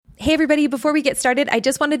Hey everybody, before we get started, I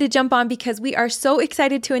just wanted to jump on because we are so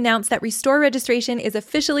excited to announce that Restore registration is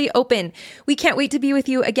officially open. We can't wait to be with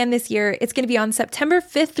you again this year. It's going to be on September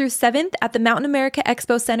 5th through 7th at the Mountain America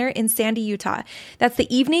Expo Center in Sandy, Utah. That's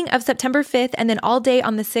the evening of September 5th and then all day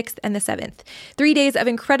on the 6th and the 7th. 3 days of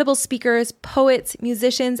incredible speakers, poets,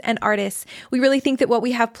 musicians, and artists. We really think that what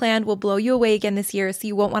we have planned will blow you away again this year, so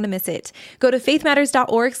you won't want to miss it. Go to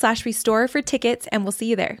faithmatters.org/restore for tickets, and we'll see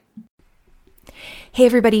you there. Hey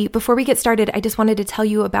everybody, before we get started, I just wanted to tell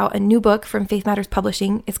you about a new book from Faith Matters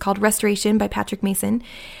Publishing. It's called Restoration by Patrick Mason.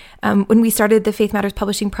 When we started the Faith Matters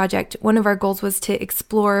Publishing project, one of our goals was to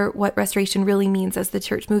explore what restoration really means as the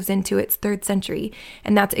church moves into its third century,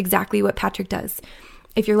 and that's exactly what Patrick does.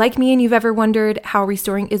 If you're like me and you've ever wondered how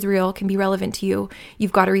restoring Israel can be relevant to you,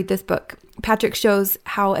 you've got to read this book. Patrick shows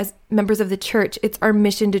how, as members of the church, it's our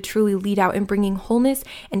mission to truly lead out in bringing wholeness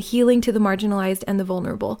and healing to the marginalized and the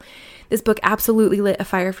vulnerable. This book absolutely lit a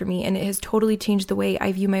fire for me, and it has totally changed the way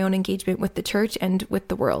I view my own engagement with the church and with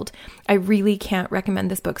the world. I really can't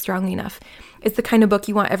recommend this book strongly enough. It's the kind of book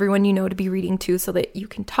you want everyone you know to be reading too, so that you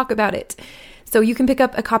can talk about it. So you can pick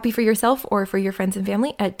up a copy for yourself or for your friends and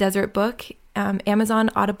family at Desert Book, Amazon,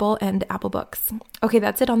 Audible, and Apple Books. Okay,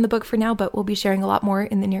 that's it on the book for now, but we'll be sharing a lot more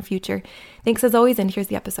in the near future. Thanks as always, and here's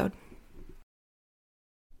the episode.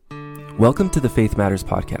 Welcome to the Faith Matters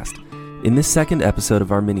podcast. In this second episode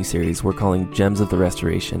of our mini-series we're calling Gems of the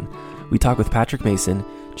Restoration, we talk with Patrick Mason,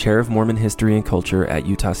 Chair of Mormon History and Culture at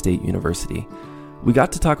Utah State University. We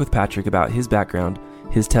got to talk with Patrick about his background,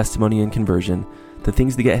 his testimony and conversion, the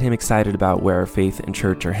things that get him excited about where our faith and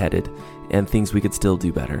church are headed, and things we could still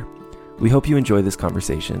do better. We hope you enjoy this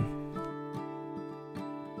conversation.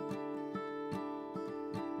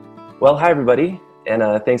 Well, hi everybody, and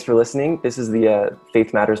thanks for listening. This is the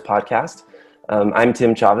Faith Matters podcast. I'm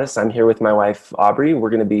Tim Chavez. I'm here with my wife, Aubrey.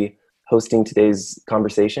 We're going to be hosting today's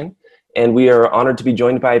conversation, and we are honored to be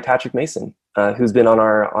joined by Patrick Mason, who's been on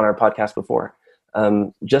our podcast before.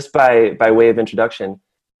 Just by way of introduction,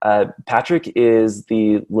 Patrick is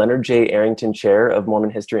the Leonard J. Arrington Chair of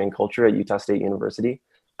Mormon History and Culture at Utah State University.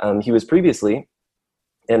 He was previously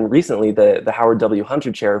and recently the Howard W.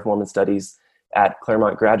 Hunter Chair of Mormon Studies at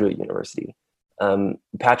Claremont Graduate University.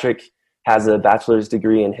 Patrick has a bachelor's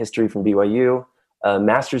degree in history from BYU, a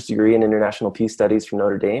master's degree in international peace studies from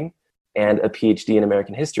Notre Dame, and a PhD in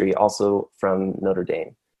American history also from Notre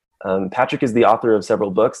Dame. Patrick is the author of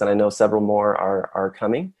several books, and I know several more are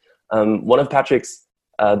coming. One of Patrick's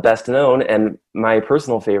best known and my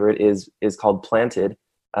personal favorite is called Planted,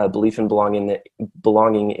 Belief in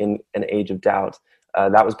Belonging in an Age of Doubt.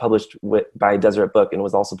 That was published by Deseret Book and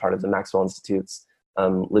was also part of the Maxwell Institute's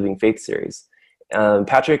Living Faith series.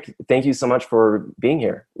 Patrick, thank you so much for being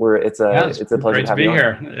here. It's a pleasure to have be you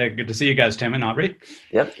here. Good to see you guys, Tim and Aubrey.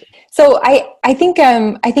 Yep. So I think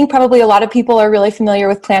probably a lot of people are really familiar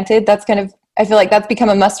with Planted. That's I feel like that's become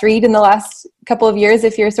a must read in the last couple of years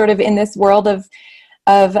if you're sort of in this world of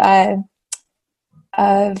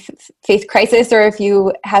faith crisis, or if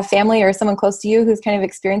you have family or someone close to you who's kind of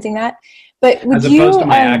exexperiencing that. But as opposed to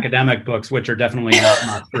my academic books, which are definitely not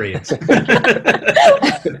must reads.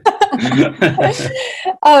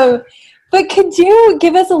 But could you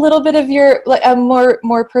give us a little bit of your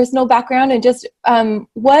more personal background and just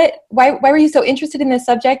why were you so interested in this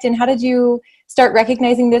subject, and how did you start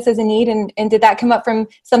recognizing this as a need, and did that come up from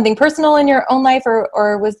something personal in your own life,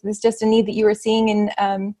 or was this just a need that you were seeing in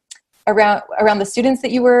around the students that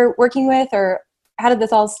you were working with, or how did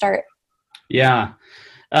this all start? Yeah.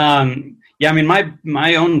 I mean,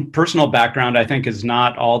 my own personal background, I think, is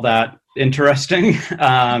not all that interesting.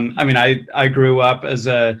 I mean, I grew up as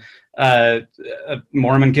a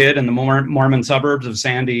Mormon kid in the Mormon suburbs of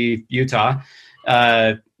Sandy, Utah.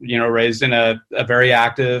 Raised in a very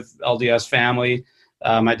active LDS family.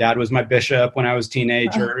 My dad was my bishop when I was a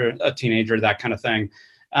teenager, that kind of thing.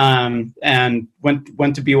 And went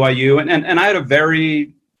to BYU, and I had a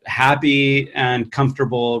very happy and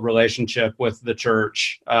comfortable relationship with the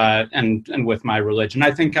church and with my religion. I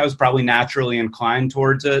think I was probably naturally inclined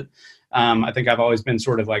towards it. I think I've always been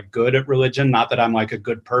sort of like good at religion. Not that I'm like a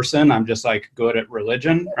good person. I'm just like good at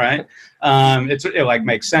religion, right? It like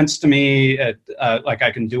makes sense to me. Like I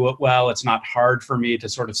can do it well. It's not hard for me to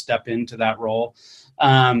sort of step into that role.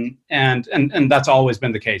 And that's always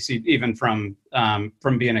been the case, even from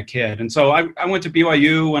being a kid. And so I went to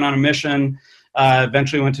BYU, went on a mission.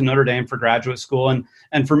 Eventually went to Notre Dame for graduate school.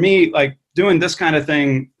 And for me, like doing this kind of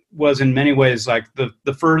thing was in many ways like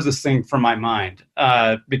the furthest thing from my mind,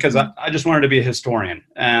 because I just wanted to be a historian.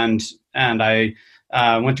 And I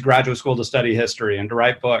went to graduate school to study history and to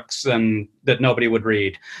write books and that nobody would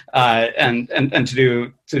read, and to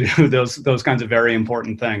do those kinds of very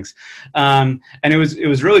important things. And it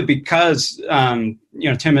was really because Tim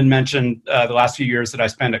had mentioned the last few years that I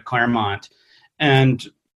spent at Claremont, and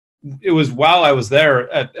it was while I was there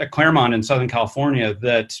at Claremont in Southern California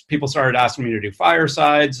that people started asking me to do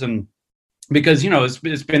firesides, and because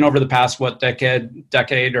it's been over the past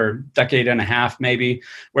decade or decade and a half maybe,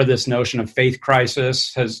 where this notion of faith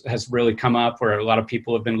crisis has really come up, where a lot of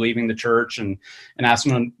people have been leaving the church and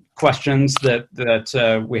asking them questions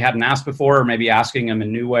that we hadn't asked before, or maybe asking them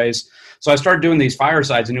in new ways. So I started doing these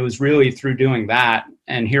firesides, and it was really through doing that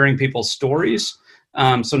and hearing people's stories.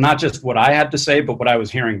 So not just what I had to say, but what I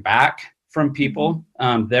was hearing back from people,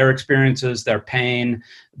 their experiences, their pain,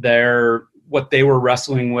 what they were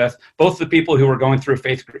wrestling with, both the people who were going through a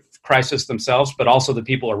faith crisis themselves, but also the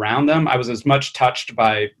people around them. I was as much touched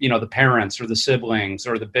by, the parents or the siblings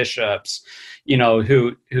or the bishops,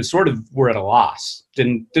 who sort of were at a loss,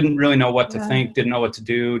 didn't really know what to think, didn't know what to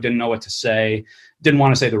do, didn't know what to say, didn't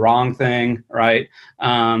want to say the wrong thing, right?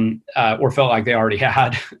 Or felt like they already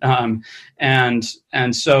had. And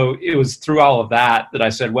so it was through all of that I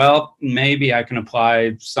said, well, maybe I can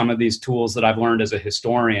apply some of these tools that I've learned as a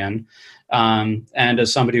historian, and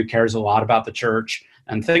as somebody who cares a lot about the church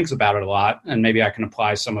and thinks about it a lot, and maybe I can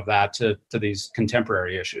apply some of that to these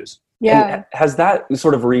contemporary issues. Yeah. And has that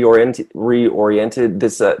sort of reoriented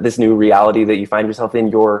this new reality that you find yourself in,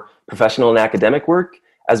 your professional and academic work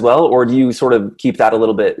as well, or do you sort of keep that a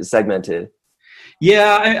little bit segmented?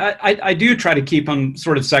 Yeah, I do try to keep them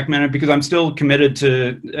sort of segmented, because I'm still committed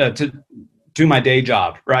to my day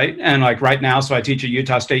job, right? And like right now, so I teach at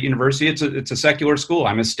Utah State University. It's a secular school.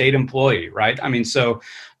 I'm a state employee, right? I mean, so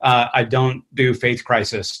I don't do faith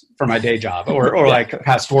crisis for my day job or like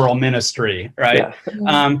pastoral ministry, right?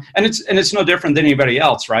 Yeah. And it's no different than anybody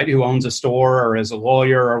else, right? Who owns a store or is a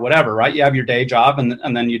lawyer or whatever, right? You have your day job,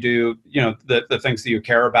 and then you do the things that you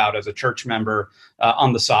care about as a church member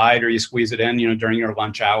on the side, or you squeeze it in during your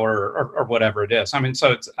lunch hour or whatever it is. I mean,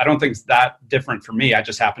 so I don't think it's that different for me. I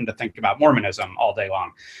just happen to think about Mormonism all day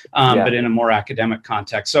long, but in a more academic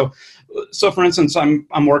context. So for instance,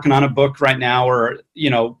 I'm working on a book right now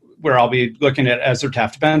where I'll be looking at Ezra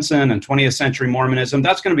Taft Benson and 20th century Mormonism.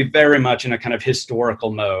 That's going to be very much in a kind of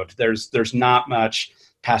historical mode. There's not much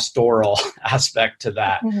pastoral aspect to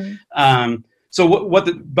that. Mm-hmm.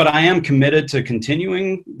 But I am committed to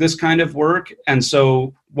continuing this kind of work. And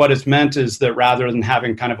so what it's meant is that rather than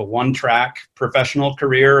having kind of a one-track professional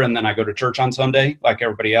career and then I go to church on Sunday like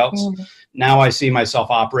everybody else, now I see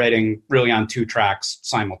myself operating really on two tracks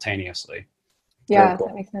simultaneously. Yeah,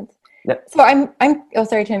 that makes sense. So oh,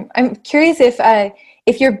 sorry, Tim. I'm curious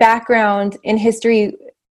if your background in history,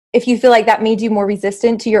 if you feel like that made you more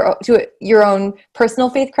resistant to your own personal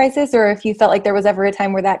faith crisis, or if you felt like there was ever a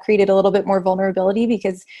time where that created a little bit more vulnerability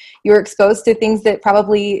because you were exposed to things that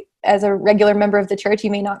probably as a regular member of the church, you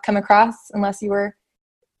may not come across unless you were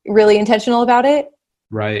really intentional about it.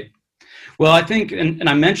 Right. Well, I think, and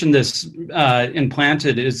I mentioned this in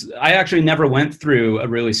Planted, is I actually never went through a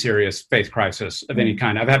really serious faith crisis of any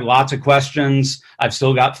kind. I've had lots of questions. I've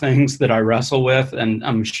still got things that I wrestle with, and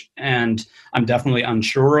I'm definitely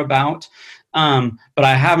unsure about. But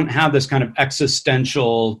I haven't had this kind of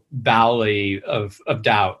existential valley of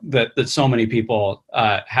doubt that so many people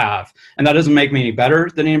have. And that doesn't make me any better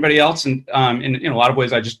than anybody else. And in a lot of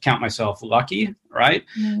ways, I just count myself lucky, right?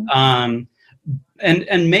 Mm-hmm.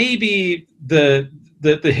 And maybe the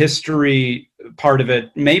history part of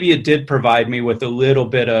it, maybe it did provide me with a little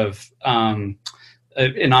bit of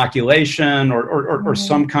inoculation or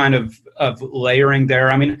some kind of layering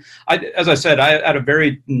there. I mean, as I said, I had a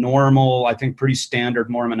very normal, I think pretty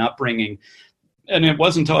standard Mormon upbringing. And it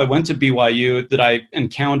wasn't until I went to BYU that I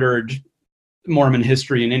encountered Mormon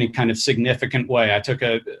history in any kind of significant way. I took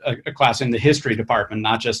a class in the history department,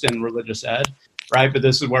 not just in religious ed. Right, but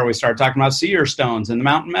this is where we start talking about seer stones and the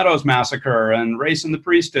Mountain Meadows massacre and race in the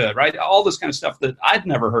priesthood, right? All this kind of stuff that I'd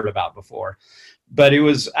never heard about before. But it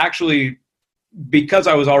was actually because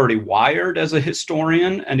I was already wired as a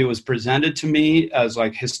historian and it was presented to me as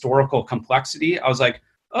like historical complexity. I was like,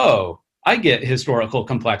 oh, I get historical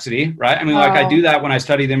complexity, right? I mean, like I do that when I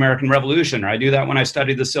study the American Revolution, or I do that when I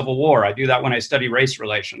study the Civil War. I do that when I study race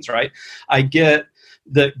relations, right? I get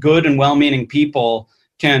that good and well-meaning people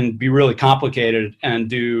can be really complicated and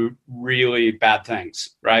do really bad things,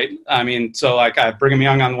 right? I mean, so like I have Brigham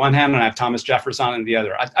Young on the one hand and I have Thomas Jefferson on the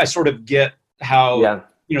other. I sort of get how,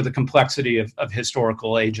 the complexity of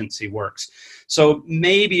historical agency works. So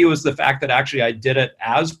maybe it was the fact that actually I did it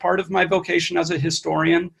as part of my vocation as a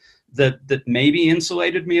historian that maybe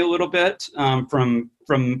insulated me a little bit from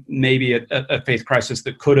maybe a faith crisis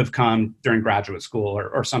that could have come during graduate school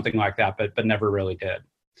or something like that, but never really did.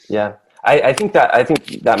 Yeah, I think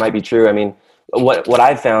that might be true. I mean, what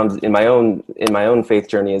I've found in my own faith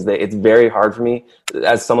journey is that it's very hard for me,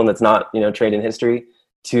 as someone that's not trained in history,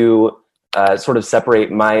 to sort of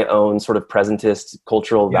separate my own sort of presentist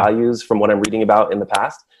cultural values from what I'm reading about in the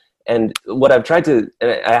past. And what I've tried to,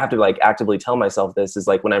 and I have to like actively tell myself this, is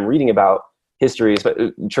like when I'm reading about history,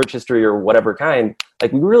 church history or whatever kind,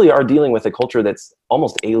 like we really are dealing with a culture that's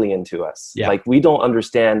almost alien to us. Yeah. Like we don't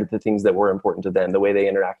understand the things that were important to them, the way they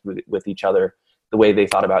interacted with each other, the way they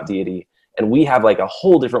thought about deity. And we have like a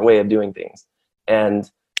whole different way of doing things. And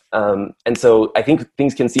so I think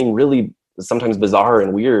things can seem really sometimes bizarre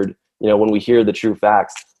and weird, when we hear the true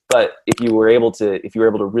facts. But if you were able to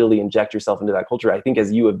really inject yourself into that culture, I think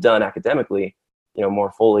as you have done academically,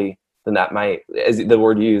 more fully, then that might, as the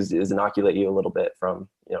word used, is inoculate you a little bit from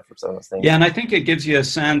some of those things. Yeah, and I think it gives you a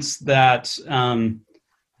sense that,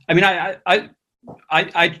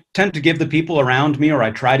 I tend to give the people around me, or I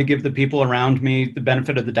try to give the people around me the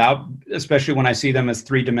benefit of the doubt, especially when I see them as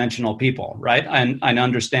three-dimensional people, right? And I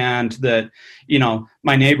understand that,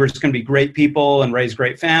 my neighbors can be great people and raise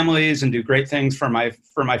great families and do great things for my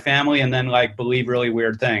family, and then like believe really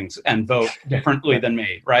weird things and vote differently than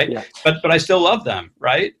me, right? Yeah. But I still love them,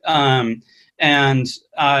 right? And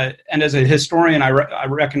as a historian, I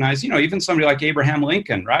recognize, even somebody like Abraham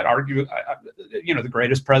Lincoln, right? The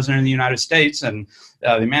greatest president in the United States, and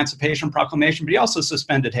the Emancipation Proclamation, but he also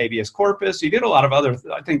suspended habeas corpus. He did a lot of other,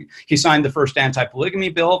 I think he signed the first anti-polygamy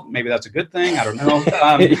bill. Maybe that's a good thing. I don't know.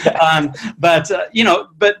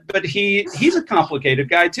 But he's a complicated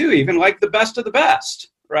guy too, even like the best of the best,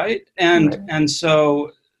 right? And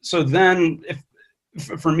so then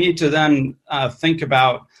for me to then think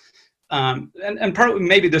about, and partly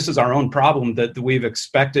maybe this is our own problem, that we've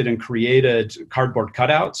expected and created cardboard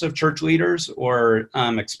cutouts of church leaders, or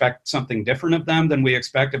expect something different of them than we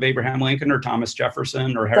expect of Abraham Lincoln or Thomas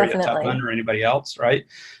Jefferson or Harriet Tubman or anybody else, right?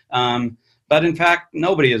 But in fact,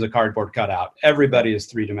 nobody is a cardboard cutout. Everybody is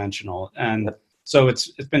three-dimensional. And so it's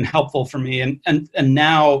been helpful for me. And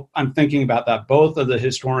now I'm thinking about that both as a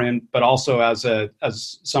historian, but also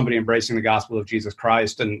as somebody embracing the gospel of Jesus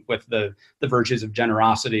Christ, and with the virtues of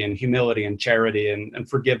generosity and humility and charity and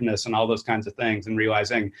forgiveness and all those kinds of things, and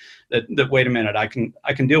realizing that wait a minute, I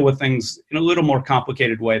can deal with things in a little more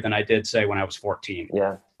complicated way than I did, say, when I was 14.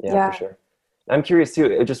 Yeah, for sure. I'm curious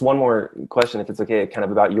too, just one more question, if it's okay, kind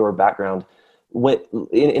of about your background.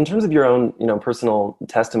 In terms of your own, personal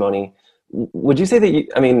testimony, would you say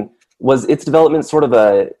that was its development sort of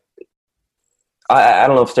I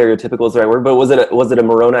don't know if stereotypical is the right word, but was it a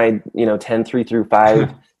Moroni, 10, 3 through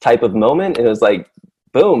 5 type of moment? And it was like,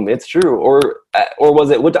 boom, it's true. Or was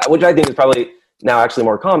it, which I think is probably now actually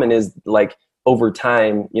more common, is like over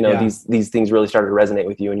time, these things really started to resonate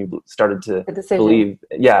with you and you started to believe.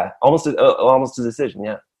 Yeah. Almost a decision.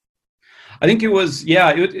 Yeah. I think it was,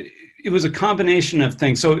 it was a combination of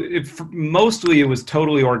things. So mostly it was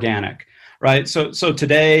totally organic. Right. So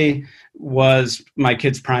today was my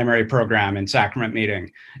kid's primary program in sacrament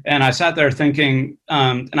meeting. And I sat there thinking,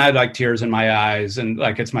 and I had like tears in my eyes, and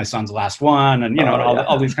like, it's my son's last one, and,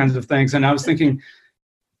 all these kinds of things. And I was thinking,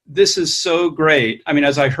 this is so great. I mean,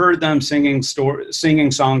 as I heard them singing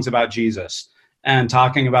songs about Jesus and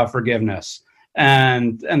talking about forgiveness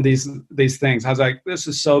and these things, I was like, this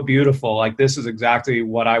is so beautiful. Like, this is exactly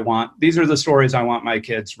what I want. These are the stories I want my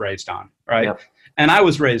kids raised on. Right. Yep. And I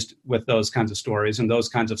was raised with those kinds of stories and those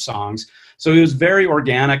kinds of songs. So it was very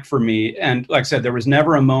organic for me. And like I said, there was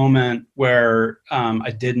never a moment where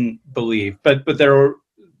I didn't believe. But there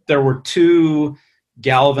were two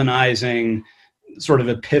galvanizing sort of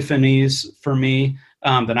epiphanies for me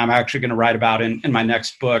that I'm actually going to write about in my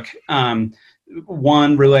next book.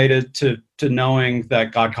 One related to knowing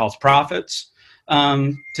that God calls prophets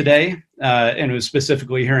today, and it was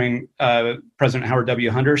specifically hearing President Howard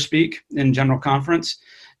W. Hunter speak in General Conference.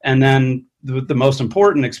 And then the most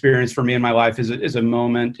important experience for me in my life is a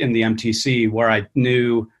moment in the MTC where I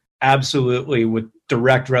knew absolutely with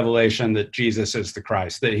direct revelation that Jesus is the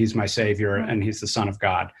Christ, that he's my Savior and he's the Son of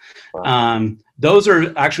God. Wow. Those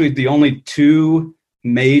are actually the only two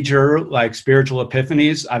major like spiritual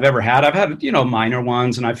epiphanies I've ever had. I've had, minor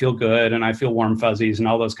ones, and I feel good and I feel warm fuzzies and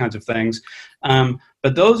all those kinds of things.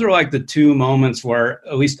 But those are like the two moments where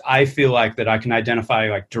at least I feel like that I can identify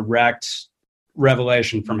like direct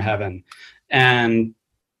revelation from heaven.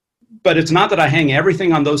 But it's not that I hang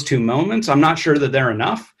everything on those two moments. I'm not sure that they're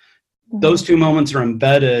enough. Those two moments are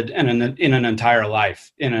embedded in an entire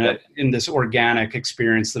life, in this organic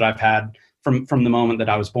experience that I've had from the moment that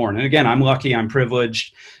I was born. And again, I'm lucky, I'm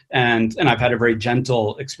privileged, and I've had a very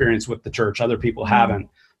gentle experience with the church. Other people haven't.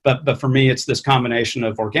 But for me, it's this combination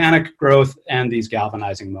of organic growth and these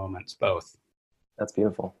galvanizing moments, both. That's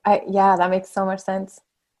beautiful. Yeah, that makes so much sense.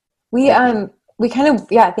 We kind of,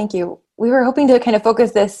 thank you. We were hoping to kind of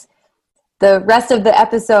focus the rest of the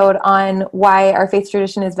episode on why our faith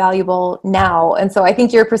tradition is valuable now. And so I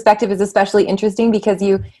think your perspective is especially interesting because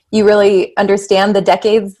you really understand the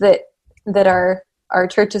decades that our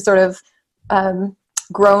church has sort of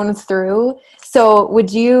grown through. So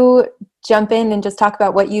would you jump in and just talk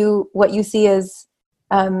about what you see as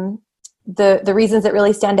the reasons that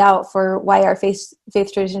really stand out for why our faith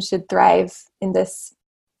tradition should thrive in this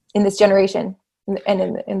generation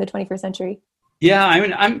and in the 21st century? Yeah, I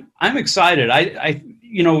mean, I'm excited.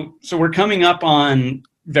 So we're coming up on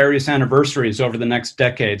various anniversaries over the next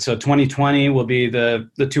decade. So 2020 will be the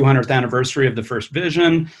 200th anniversary of the first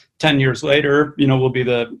vision. 10 years later, will be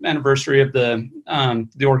the anniversary of the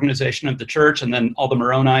organization of the church, and then all the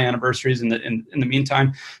Moroni anniversaries in the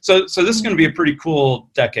meantime. So this is going to be a pretty cool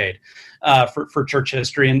decade for church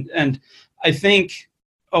history, and I think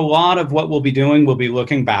a lot of what we'll be doing will be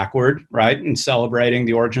looking backward, right, and celebrating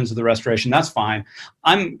the origins of the restoration. That's fine.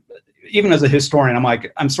 Even as a historian,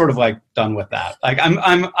 I'm sort of like done with that. Like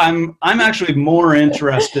I'm actually more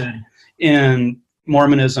interested in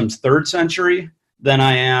Mormonism's third century than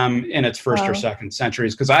I am in its first or second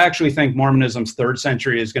centuries, because I actually think Mormonism's third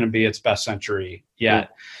century is going to be its best century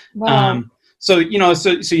yet. Wow. So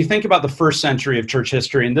you think about the first century of church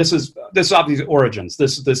history, and this is obviously origins.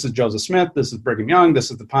 This is Joseph Smith. This is Brigham Young.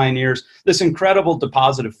 This is the pioneers. This incredible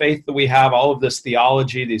deposit of faith that we have, all of this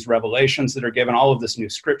theology, these revelations that are given, all of this new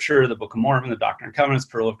scripture, the Book of Mormon, the Doctrine and Covenants,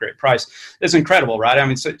 Pearl of Great Price. It's incredible, right? I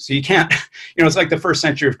mean, so you can't, it's like the first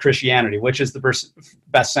century of Christianity. Which is the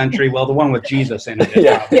best century? Well, the one with Jesus in it is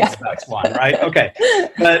probably the best one, right? Okay,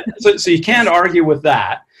 but so you can't argue with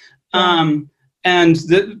that.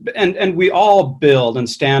 And we all build and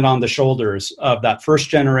stand on the shoulders of that first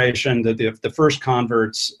generation, the first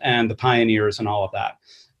converts and the pioneers and all of that.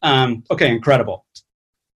 Okay, incredible.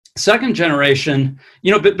 Second generation,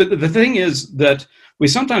 but the thing is that we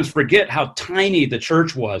sometimes forget how tiny the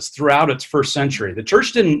church was throughout its first century. The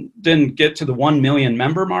church didn't get to the 1 million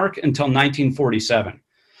member mark until 1947.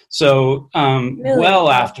 So really? Well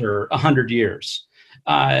after 100 years.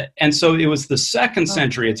 And so it was the second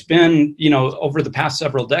century. It's been, over the past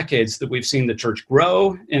several decades that we've seen the church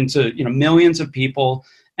grow into, millions of people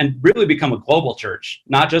and really become a global church,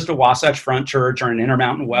 not just a Wasatch Front church or an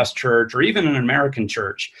Intermountain West church or even an American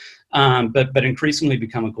church, but increasingly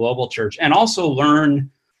become a global church, and also learn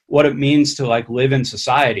what it means to live in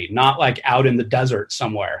society, not out in the desert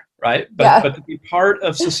somewhere, right? But to be part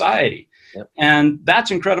of society. Yep. And that's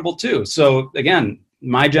incredible too. So again,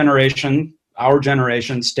 our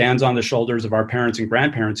generation stands on the shoulders of our parents and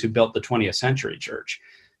grandparents who built the 20th century church.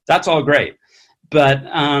 That's all great. But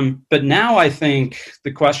now I think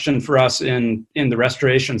the question for us in the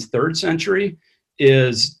Restoration's third century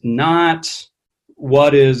is not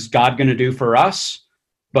what is God going to do for us,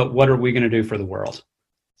 but what are we going to do for the world?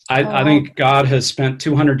 I think God has spent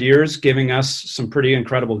 200 years giving us some pretty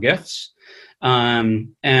incredible gifts.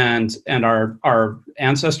 And our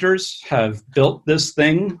ancestors have built this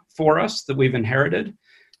thing for us that we've inherited.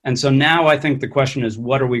 And so now I think the question is,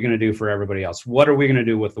 what are we going to do for everybody else? What are we going to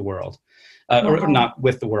do with the world? Or not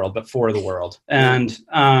with the world, but for the world. And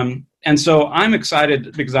so I'm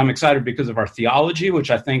excited because of our theology,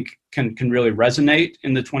 which I think can really resonate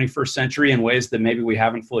in the 21st century in ways that maybe we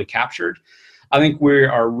haven't fully captured. I think we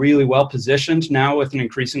are really well positioned now with an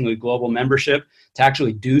increasingly global membership to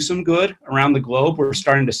actually do some good around the globe. We're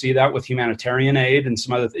starting to see that with humanitarian aid and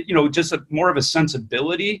some other things, just more of a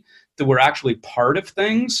sensibility that we're actually part of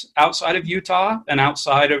things outside of Utah and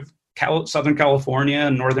outside of Southern California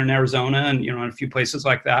and Northern Arizona and, a few places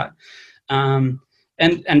like that. And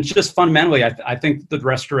just fundamentally, I think the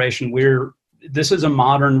Restoration, this is a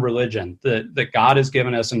modern religion that God has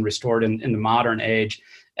given us and restored in the modern age.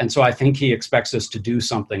 And so I think he expects us to do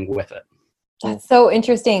something with it. That's so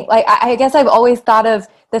interesting. I guess I've always thought of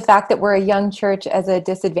the fact that we're a young church as a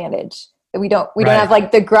disadvantage. That we don't have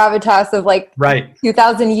the gravitas of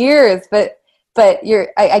 2,000 years, but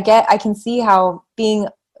I can see how being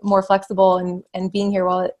more flexible and being here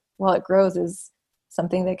while it grows is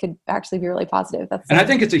something that could actually be really positive. And I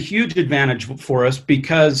think it's a huge advantage for us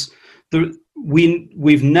because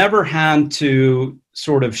we've never had to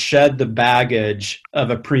sort of shed the baggage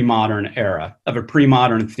of a pre-modern era, of a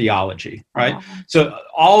pre-modern theology, right? So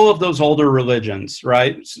all of those older religions,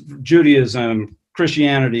 right? Judaism,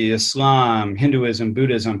 Christianity, Islam, Hinduism,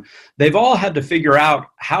 Buddhism, they've all had to figure out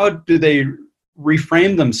how do they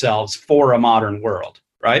reframe themselves for a modern world,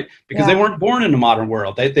 right? Because they weren't born in a modern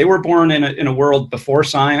world. They were born in a world before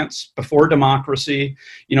science, before democracy,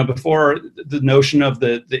 before the notion of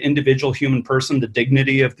the individual human person, the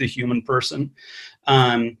dignity of the human person.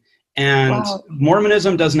 And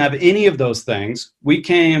Mormonism doesn't have any of those things. We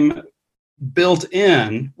came built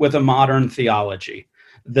in with a modern theology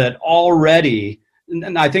that already,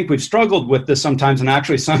 and I think we've struggled with this sometimes, and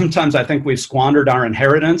actually sometimes I think we've squandered our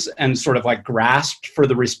inheritance and sort of like grasped for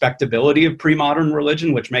the respectability of pre-modern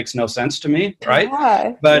religion, which makes no sense to me, right?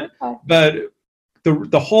 But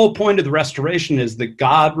the whole point of the restoration is that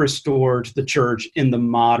God restored the church in the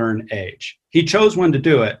modern age. He chose when to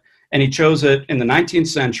do it, and he chose it in the 19th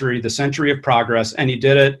century, the century of progress, and he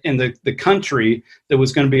did it in the country that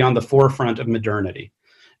was going to be on the forefront of modernity,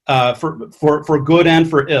 for good and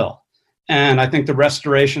for ill. And I think the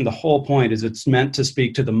restoration, the whole point is it's meant to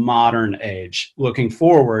speak to the modern age, looking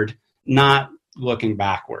forward, not looking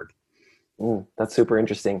backward. That's super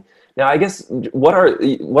interesting. Now, I guess, what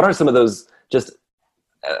are some of those, just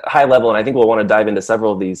high level, and I think we'll want to dive into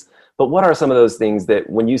several of these, but what are some of those things that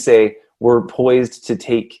when you say we're poised to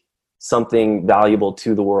take something valuable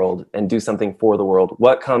to the world and do something for the world,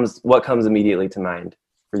 what comes immediately to mind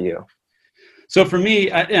for you? So for me,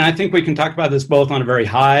 and I think we can talk about this both on a very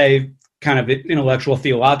high kind of intellectual,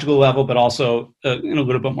 theological level, but also in a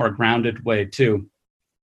little bit more grounded way too.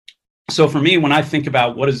 So for me, when I think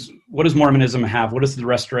about what does Mormonism have, what does the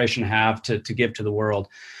restoration have to give to the world,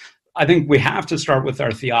 I think we have to start with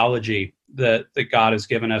our theology that God has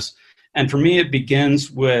given us. And for me, it begins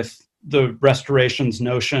with the restoration's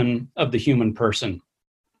notion of the human person,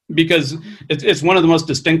 because it's one of the most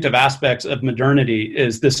distinctive aspects of modernity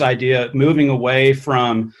is this idea of moving away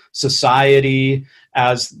from society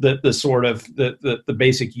as the sort of the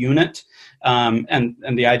basic unit, and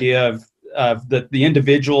the idea of that the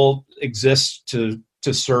individual exists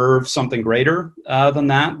to serve something greater than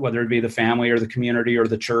that, whether it be the family or the community or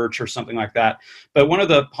the church or something like that. But one of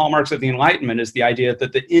the hallmarks of the Enlightenment is the idea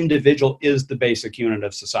that the individual is the basic unit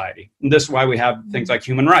of society. And this is why we have things like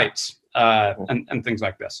human rights and things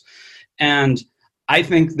like this. And I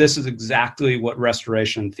think this is exactly what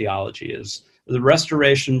restoration theology is. The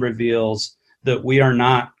restoration reveals that we are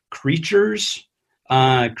not creatures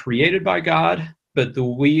created by God, but that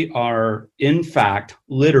we are, in fact,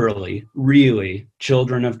 literally, really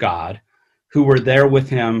children of God who were there with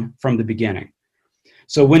him from the beginning.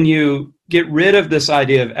 So when you get rid of this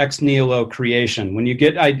idea of ex nihilo creation, when you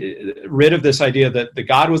get rid of this idea that the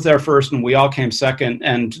God was there first and we all came second,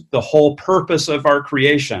 and the whole purpose of our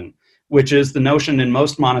creation, which is the notion in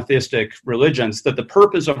most monotheistic religions that the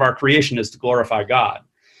purpose of our creation is to glorify God.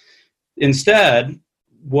 Instead,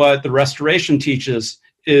 what the restoration teaches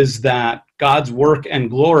is that God's work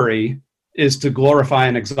and glory is to glorify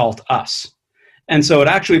and exalt us. And so it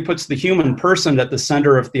actually puts the human person at the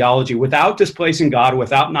center of theology without displacing God,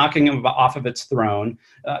 without knocking him off of his throne,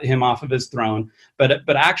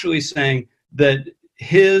 but actually saying that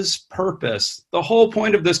his purpose, the whole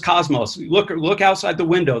point of this cosmos, look outside the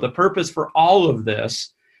window, the purpose for all of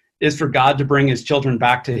this is for God to bring his children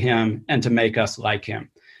back to him and to make us like him.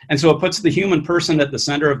 And so it puts the human person at the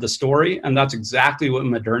center of the story, and that's exactly what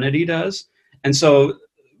modernity does. And so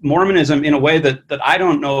Mormonism, in a way that I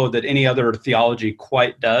don't know that any other theology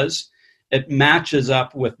quite does, it matches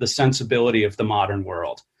up with the sensibility of the modern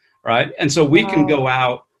world, right? And so we can go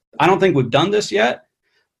out, I don't think we've done this yet,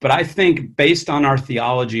 but I think based on our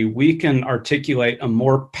theology, we can articulate a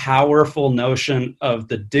more powerful notion of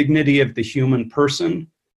the dignity of the human person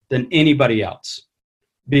than anybody else.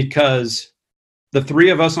 Because the three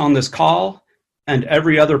of us on this call and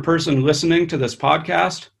every other person listening to this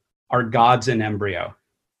podcast are gods in embryo.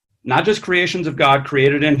 Not just creations of God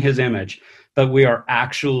created in his image, but we are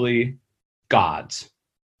actually gods.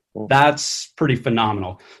 That's pretty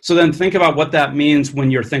phenomenal. So then think about what that means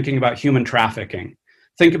when you're thinking about human trafficking.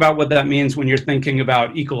 Think about what that means when you're thinking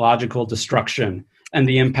about ecological destruction and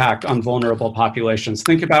the impact on vulnerable populations.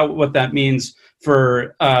 Think about what that means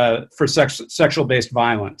for sexual-based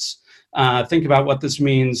violence. Think about what this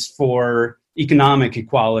means for economic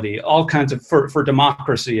equality, all kinds of, for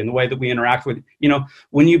democracy and the way that we interact with,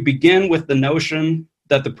 when you begin with the notion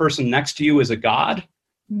that the person next to you is a god,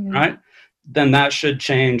 right? Then that should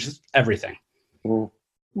change everything.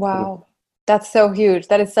 Wow. That's so huge.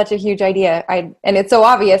 That is such a huge idea. And it's so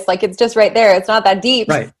obvious, like it's just right there. It's not that deep.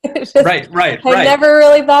 Right. Just, right. I never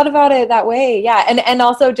really thought about it that way. Yeah. And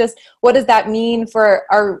also just what does that mean for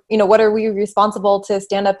our, what are we responsible to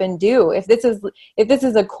stand up and do? If this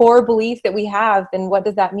is a core belief that we have, then what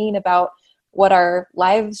does that mean about what our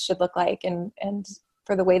lives should look like, and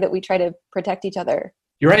for the way that we try to protect each other.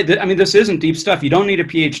 You're right. I mean, this isn't deep stuff. You don't need a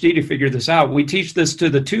PhD to figure this out. We teach this to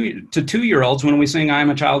the 2-year-olds when we sing "I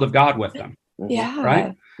am a child of God" with them. Yeah.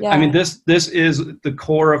 Right. Yeah. I mean, this is the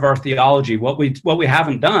core of our theology. What we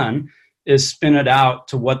haven't done is spin it out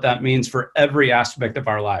to what that means for every aspect of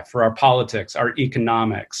our life, for our politics, our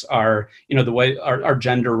economics, our, the way our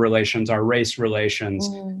gender relations, our race relations,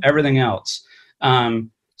 everything else.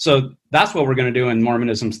 So that's what we're going to do in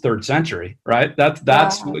Mormonism's 3rd century, right?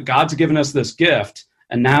 That's God's given us this gift.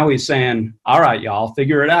 And now he's saying, all right, y'all,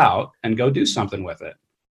 figure it out and go do something with it.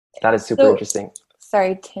 That is super interesting.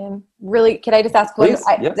 Sorry, Tim. Really, could I just ask one?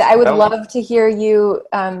 I would love to hear you,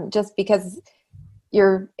 just because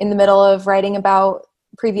you're in the middle of writing about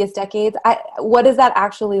previous decades. What does that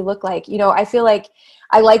actually look like? I feel like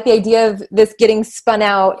I like the idea of this getting spun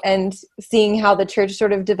out and seeing how the church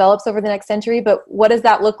sort of develops over the next century. But what does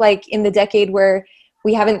that look like in the decade where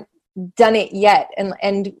we haven't done it yet,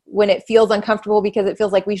 and when it feels uncomfortable because it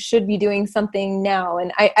feels like we should be doing something now?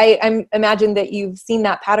 And I imagine that you've seen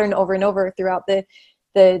that pattern over and over throughout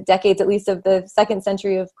the decades, at least of the 2nd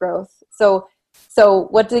century of growth. So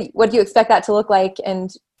what do you expect that to look like,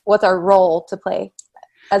 and what's our role to play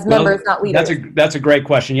as members, not leaders? That's a great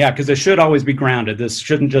question. Yeah, because it should always be grounded. This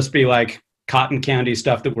shouldn't just be like cotton candy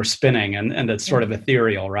stuff that we're spinning and that's sort of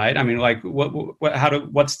ethereal, right? I mean, like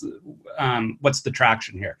what's the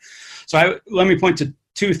traction here? So let me point to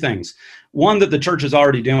 2 things. One, that the church is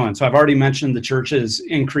already doing. So I've already mentioned the church's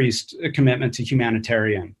increased commitment to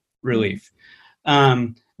humanitarian relief.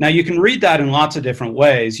 Now you can read that in lots of different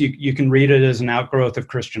ways. You can read it as an outgrowth of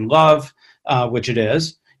Christian love, which it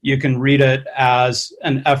is. You can read it as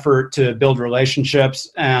an effort to build relationships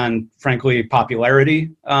and, frankly, popularity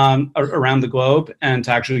around the globe, and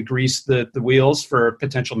to actually grease the wheels for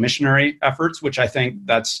potential missionary efforts, which I think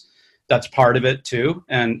that's part of it too,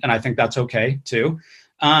 and I think that's okay too.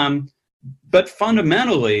 But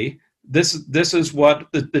fundamentally, this is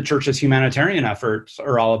what the church's humanitarian efforts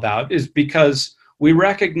are all about, is because we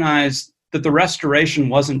recognize that the restoration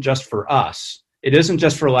wasn't just for us. It isn't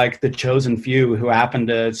just for like the chosen few who happen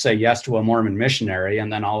to say yes to a Mormon missionary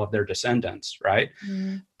and then all of their descendants, right?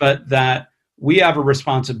 But that we have a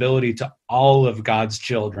responsibility to all of God's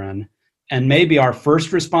children. And maybe our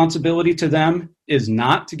first responsibility to them is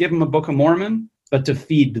not to give them a Book of Mormon, but to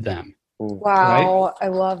feed them. Wow, right? I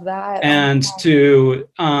love that. And to,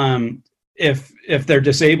 if they're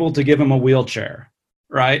disabled, to give them a wheelchair,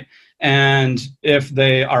 right? And if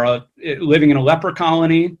they are living in a leper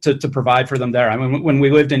colony, to provide for them there. I mean, when we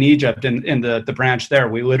lived in Egypt, in the branch there,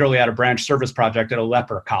 we literally had a branch service project at a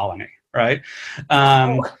leper colony, right?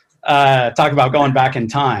 Talk about going back in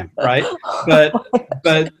time, right?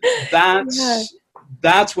 But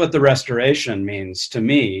that's what the restoration means to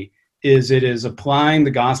me. It is applying the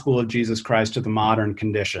gospel of Jesus Christ to the modern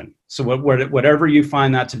condition. So whatever you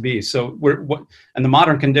find that to be. So and the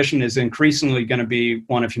modern condition is increasingly going to be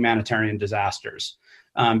one of humanitarian disasters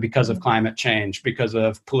because of climate change, because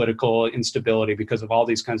of political instability, because of all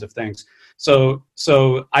these kinds of things. So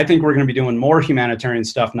I think we're going to be doing more humanitarian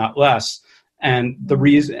stuff, not less. And the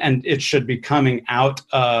reason, and it should be coming out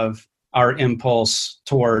of our impulse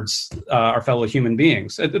towards our fellow human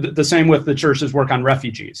beings. The same with the church's work on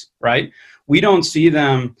refugees, right? We don't see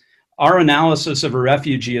them. Our analysis of a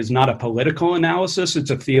refugee is not a political analysis. It's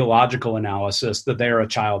a theological analysis that they are a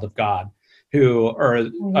child of God who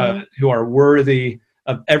are worthy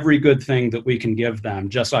of every good thing that we can give them,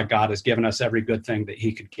 just like God has given us every good thing that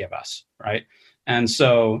he could give us, right? And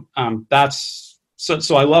so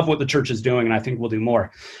So I love what the church is doing, and I think we'll do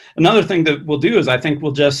more. Another thing that we'll do is I think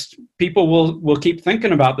people will keep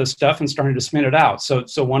thinking about this stuff and starting to spin it out.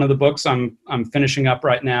 So one of the books I'm finishing up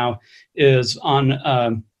right now is on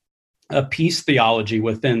a peace theology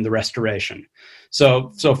within the restoration.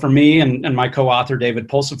 So for me and my co-author David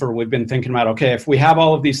Pulsifer, we've been thinking about, okay, if we have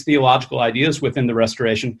all of these theological ideas within the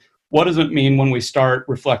restoration, what does it mean when we start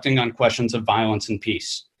reflecting on questions of violence and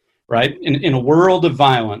peace, right? In a world of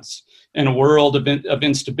violence, in a world of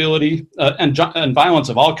instability and violence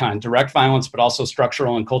of all kinds, direct violence, but also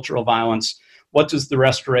structural and cultural violence, what does the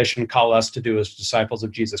restoration call us to do as disciples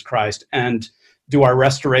of Jesus Christ? And do our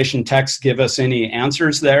restoration texts give us any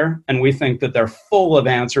answers there? And we think that they're full of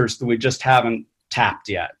answers that we just haven't tapped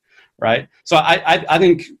yet, right? So I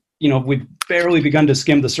think, we've barely begun to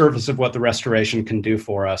skim the surface of what the restoration can do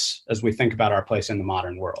for us as we think about our place in the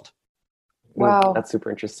modern world. Wow. That's super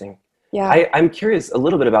interesting. Yeah. I'm curious a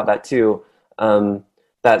little bit about that too.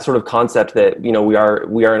 That sort of concept that, we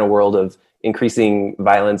are in a world of increasing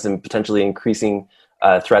violence and potentially increasing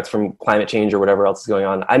threats from climate change or whatever else is going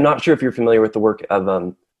on. I'm not sure if you're familiar with the work of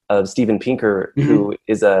of Steven Pinker, who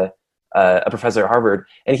is a professor at Harvard,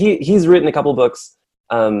 and he's written a couple books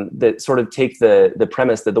that sort of take the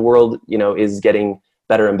premise that the world, is getting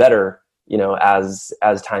better and better, as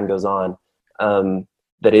time goes on.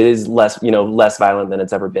 That it is less violent than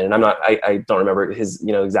it's ever been. And I don't remember his,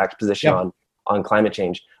 exact position on climate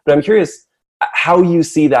change, but I'm curious how you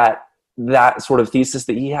see that sort of thesis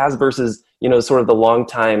that he has versus, sort of the long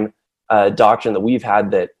time doctrine that we've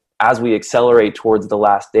had that as we accelerate towards the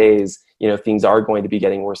last days, things are going to be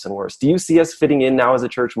getting worse and worse. Do you see us fitting in now as a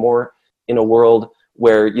church more in a world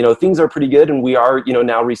where, things are pretty good and we are,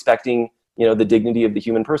 now respecting, the dignity of the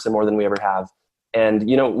human person more than we ever have? And,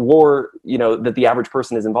 war, that the average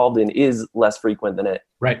person is involved in is less frequent than it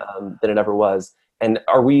ever was. And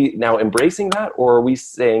are we now embracing that, or are we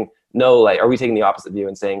saying, no, like, are we taking the opposite view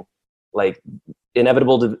and saying, like,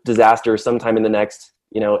 inevitable disaster sometime in the next,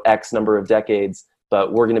 X number of decades,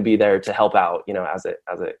 but we're going to be there to help out, as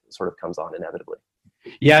it sort of comes on inevitably?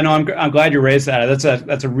 Yeah, no, I'm glad you raised that.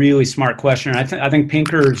 That's a really smart question. I think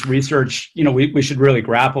Pinker's research, we should really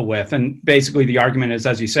grapple with. And basically, the argument is,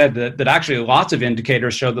 as you said, that actually lots of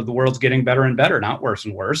indicators show that the world's getting better and better, not worse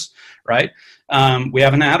and worse. Right? We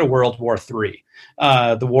haven't had a World War III.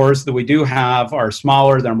 The wars that we do have are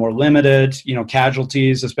smaller. They're more limited.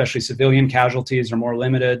 Casualties, especially civilian casualties, are more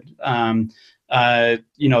limited.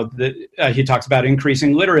 He talks about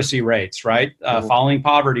increasing literacy rates, right? Falling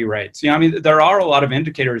poverty rates. There are a lot of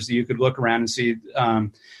indicators that you could look around and see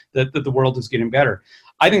that the world is getting better.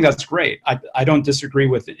 I think that's great. I don't disagree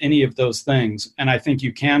with any of those things. And I think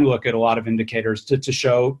you can look at a lot of indicators to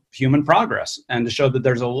show human progress and to show that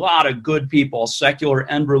there's a lot of good people, secular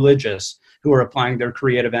and religious, who are applying their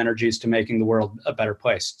creative energies to making the world a better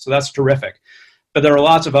place. So that's terrific. But there are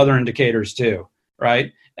lots of other indicators too,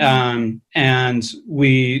 right? And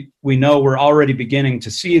we know we're already beginning to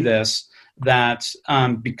see this, that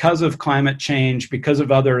because of climate change, because of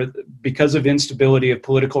instability of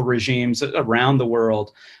political regimes around the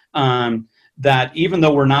world, that even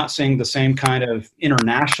though we're not seeing the same kind of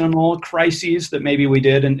international crises that maybe we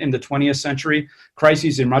did in the 20th century,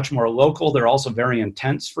 crises are much more local. They're also very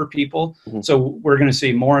intense for people. So we're going to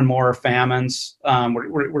see more and more famines.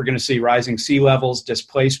 We're going to see rising sea levels,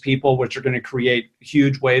 displace people, which are going to create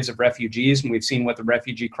huge waves of refugees. And we've seen what the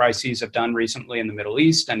refugee crises have done recently in the Middle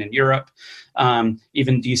East and in Europe,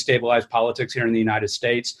 even destabilized politics here in the United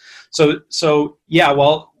States. So yeah,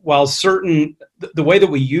 while certain, the way that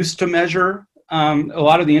we used to measure a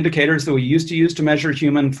lot of the indicators that we used to use to measure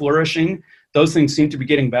human flourishing, those things seem to be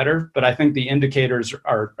getting better, but I think the indicators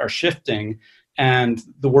are shifting, and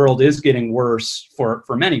the world is getting worse for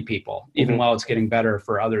many people, even while it's getting better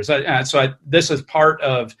for others. This is part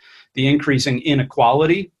of the increasing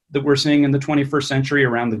inequality that we're seeing in the 21st century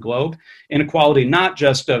around the globe. Inequality, not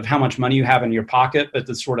just of how much money you have in your pocket, but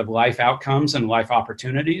the sort of life outcomes and life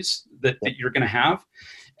opportunities that you're going to have.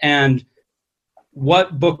 And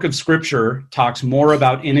what book of scripture talks more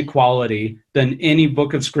about inequality than any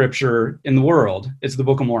book of scripture in the world? It's the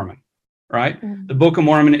Book of Mormon, right? The Book of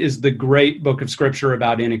Mormon is the great book of scripture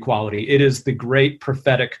about inequality. It is the great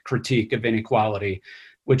prophetic critique of inequality,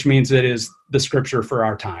 which means it is the scripture for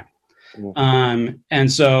our time.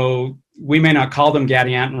 And so we may not call them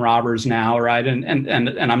Gadianton robbers now, right? And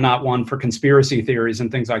I'm not one for conspiracy theories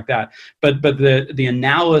and things like that, but the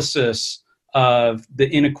analysis of the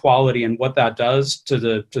inequality and what that does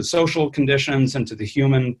to social conditions and to the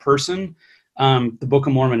human person, the Book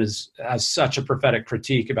of Mormon has such a prophetic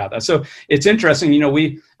critique about that. So it's interesting,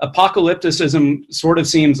 apocalypticism sort of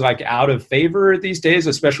seems like out of favor these days,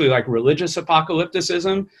 especially like religious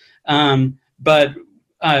apocalypticism. But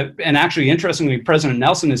actually, interestingly, President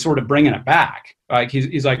Nelson is sort of bringing it back. Like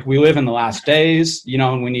he's like, we live in the last days,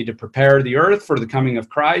 and we need to prepare the earth for the coming of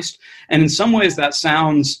Christ. And in some ways, that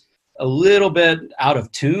sounds a little bit out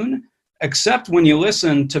of tune, except when you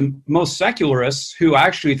listen to most secularists who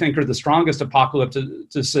actually think are the strongest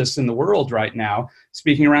apocalypticists in the world right now,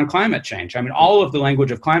 speaking around climate change. I mean, all of the language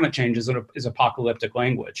of climate change is apocalyptic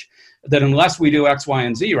language, that unless we do X, Y,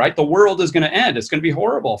 and Z, right, the world is going to end. It's going to be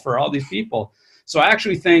horrible for all these people. So I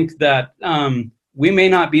actually think that we may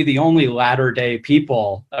not be the only latter-day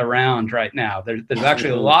people around right now. There's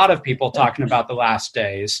actually a lot of people talking about the last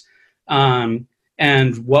days.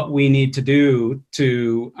 And what we need to do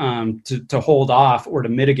to hold off or to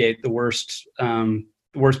mitigate the worst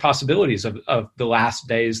possibilities of the last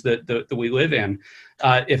days that we live in.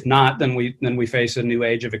 If not, then we face a new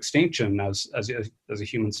age of extinction as a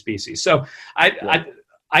human species. So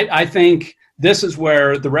I think this is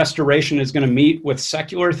where the restoration is going to meet with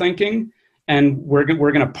secular thinking, and we're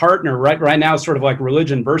going to partner right now, sort of like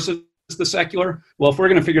religion versus the secular. Well, if we're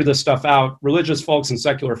going to figure this stuff out, religious folks and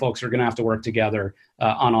secular folks are going to have to work together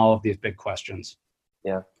on all of these big questions.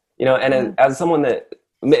 Yeah. And as someone that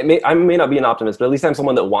I may not be an optimist, but at least I'm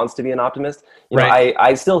someone that wants to be an optimist. Right.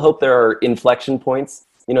 I still hope there are inflection points,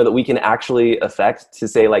 that we can actually affect to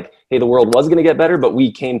say like, hey, the world was going to get better, but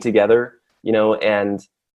we came together, and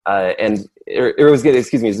it was going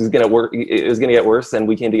to get worse, and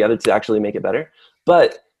we came together to actually make it better.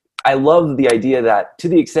 But I love the idea that to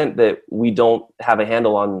the extent that we don't have a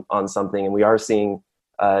handle on something, and we are seeing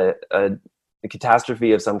a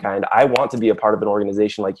catastrophe of some kind, I want to be a part of an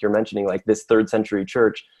organization like you're mentioning, like this 3rd century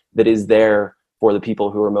church that is there for the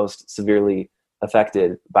people who are most severely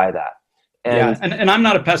affected by that. And I'm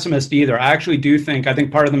not a pessimist either. I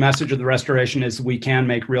think part of the message of the restoration is we can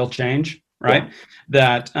make real change, right?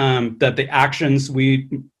 Yeah. That the actions we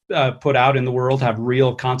put out in the world have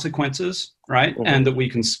real consequences, right? Mm-hmm. And that we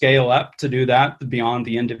can scale up to do that beyond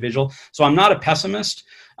the individual. So I'm not a pessimist,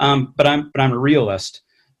 but I'm a realist.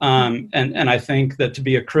 And I think that to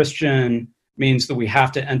be a Christian means that we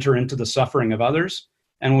have to enter into the suffering of others,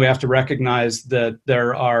 and we have to recognize that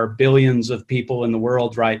there are billions of people in the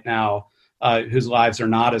world right now whose lives are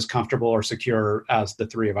not as comfortable or secure as the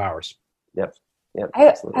 3 of ours. Yep.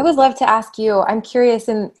 I would love to ask you, I'm curious,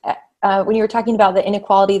 when you were talking about the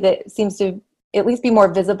inequality that seems to at least be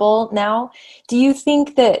more visible now, do you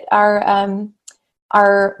think that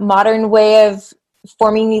our modern way of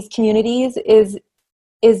forming these communities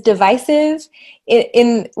is divisive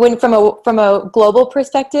from a global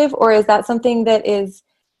perspective, or is that something that is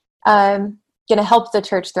going to help the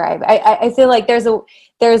church thrive? I feel like there's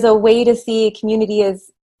a way to see community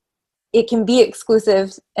as it can be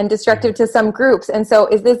exclusive and destructive to some groups, and so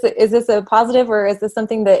is this a positive, or is this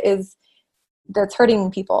something that's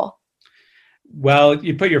hurting people? Well,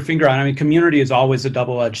 you put your finger on it. I mean, community is always a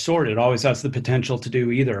double-edged sword. It always has the potential to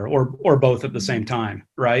do either or both at the same time,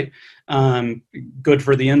 right? Good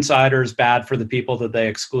for the insiders, bad for the people that they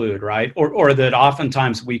exclude, right? Or that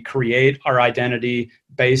oftentimes we create our identity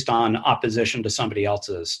based on opposition to somebody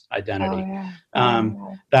else's identity.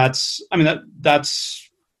 That's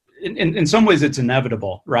in some ways it's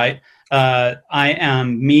inevitable, right? I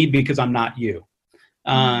am me because I'm not you.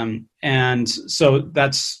 And so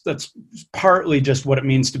that's partly just what it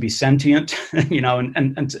means to be sentient,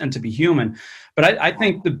 and to be human. But I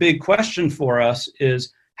think the big question for us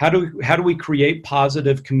is how do we create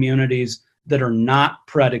positive communities that are not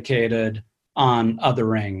predicated on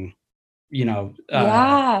othering,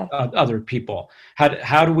 other people?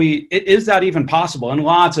 How do we? Is that even possible? And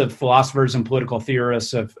lots of philosophers and political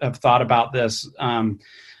theorists have thought about this.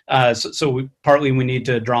 So partly we need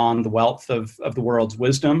to draw on the wealth of the world's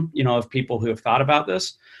wisdom, of people who have thought about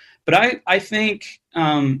this. But I think,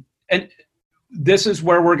 and this is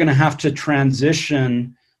where we're going to have to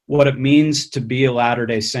transition what it means to be a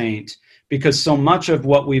Latter-day Saint, because so much of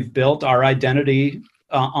what we've built our identity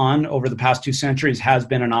on over the past 2 centuries has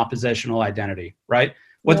been an oppositional identity, right?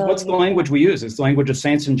 What's the language we use? It's the language of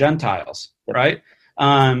saints and Gentiles, right?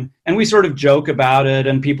 And we sort of joke about it,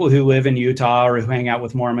 and people who live in Utah or who hang out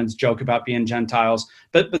with Mormons joke about being Gentiles,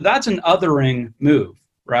 but that's an othering move,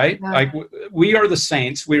 right? Yeah. Like we are the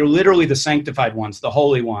saints, we are literally the sanctified ones, the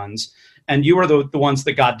holy ones, and you are the ones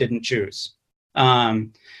that God didn't choose.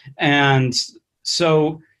 And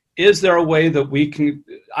so is there a way that we can,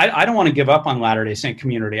 I don't want to give up on Latter-day Saint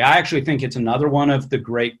community. I actually think it's another one of the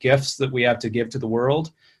great gifts that we have to give to the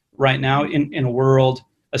world right now in a world,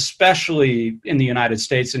 especially in the United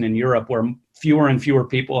States and in Europe, where fewer and fewer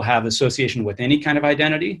people have association with any kind of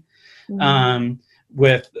identity,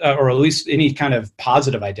 or at least any kind of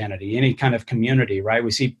positive identity, any kind of community, right?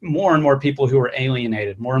 We see more and more people who are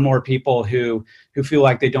alienated, more and more people who feel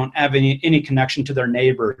like they don't have any connection to their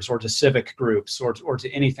neighbors or to civic groups or to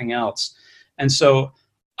anything else. And so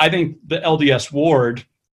I think the LDS Ward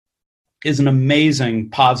is an amazing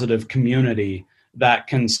positive community that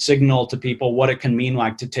can signal to people what it can mean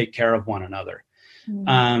like to take care of one another.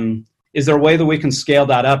 Is there a way that we can scale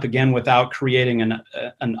that up again without creating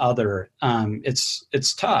an other?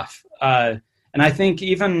 It's tough. And I think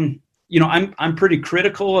even, I'm pretty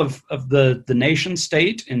critical of the nation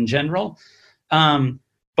state in general. But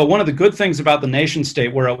one of the good things about the nation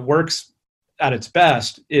state where it works at its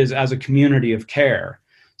best is as a community of care.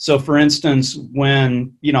 So for instance,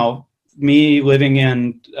 when, me living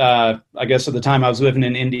in, I guess at the time I was living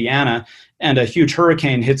in Indiana, and a huge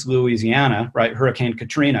hurricane hits Louisiana, right? Hurricane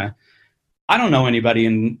Katrina. I don't know anybody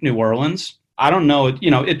in New Orleans. I don't know,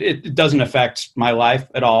 it doesn't affect my life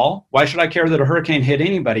at all. Why should I care that a hurricane hit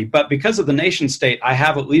anybody? But because of the nation state, I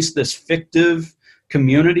have at least this fictive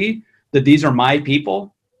community that these are my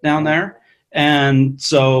people down there. And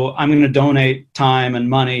so I'm going to donate time and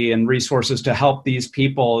money and resources to help these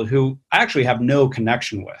people who I actually have no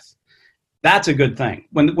connection with. That's a good thing.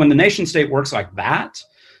 When the nation state works like that,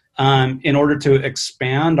 in order to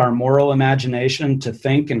expand our moral imagination to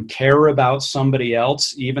think and care about somebody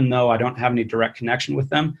else, even though I don't have any direct connection with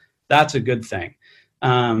them, that's a good thing.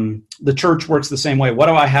 The church works the same way. What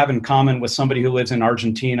do I have in common with somebody who lives in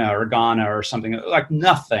Argentina or Ghana or something? Like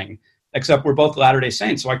nothing, except we're both Latter-day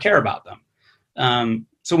Saints, so I care about them.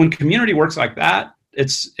 So when community works like that,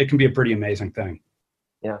 it can be a pretty amazing thing.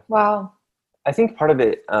 Yeah. Wow. I think part of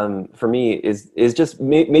it for me is just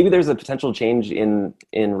maybe there's a potential change in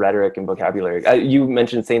rhetoric and vocabulary. You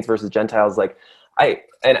mentioned saints versus Gentiles. I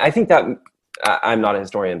think that I'm not a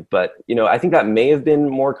historian, but I think that may have been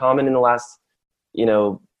more common in the last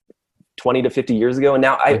 20 to 50 years ago. And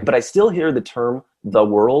now but I still hear the term the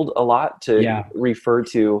world a lot to refer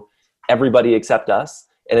to everybody except us.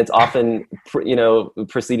 And it's often,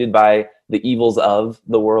 preceded by the evils of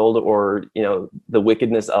the world or, the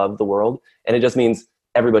wickedness of the world. And it just means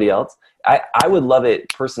everybody else. I would love it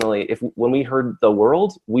personally if when we heard the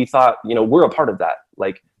world, we thought, we're a part of that.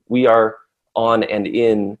 Like we are on and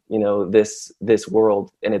in, this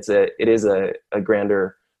world. And it is a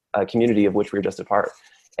grander community of which we're just a part.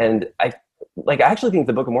 And I actually think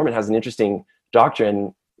the Book of Mormon has an interesting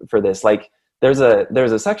doctrine for this. Like there's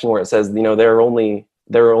a section where it says,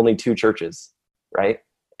 there are only two churches, right?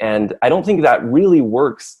 And I don't think that really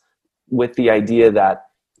works with the idea that,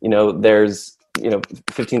 there's,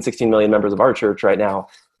 15, 16 million members of our church right now,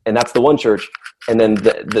 and that's the one church. And then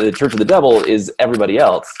the church of the devil is everybody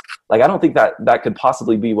else. Like, I don't think that could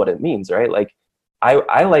possibly be what it means, right? Like,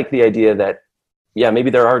 I like the idea that, maybe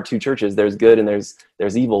there are two churches. There's good and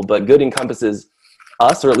there's evil, but good encompasses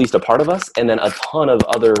us, or at least a part of us, and then a ton of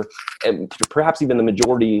other, and perhaps even the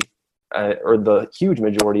majority or the huge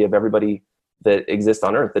majority of everybody that exists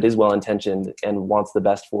on earth that is well-intentioned and wants the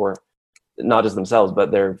best for not just themselves,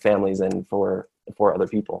 but their families and for other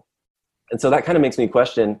people. And so that kind of makes me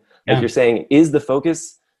question, like you're saying, is the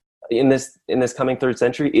focus in this coming third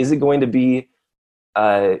century, is it going to be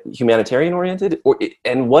humanitarian oriented?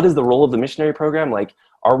 And what is the role of the missionary program? Like,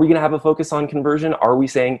 are we going to have a focus on conversion? Are we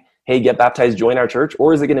saying, hey, get baptized, join our church?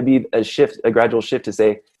 Or is it going to be a gradual shift to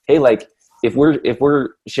say, hey, like, if we're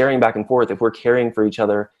sharing back and forth, if we're caring for each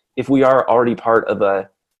other, if we are already part of a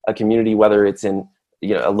community, whether it's in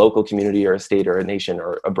a local community or a state or a nation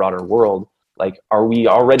or a broader world, like, are we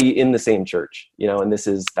already in the same church? And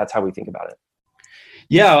that's how we think about it.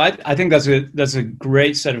 Yeah, I think that's a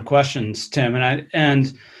great set of questions, Tim.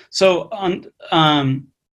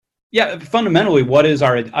 Fundamentally, what is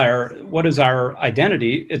our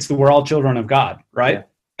identity? It's that we're all children of God, right? Yeah.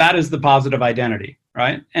 That is the positive identity,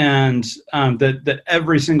 right? And that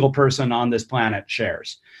every single person on this planet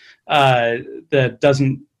shares. That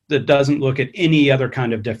doesn't look at any other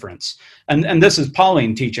kind of difference. And this is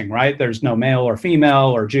Pauline teaching, right? There's no male or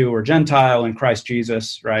female or Jew or Gentile in Christ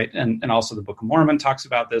Jesus, right? And also the Book of Mormon talks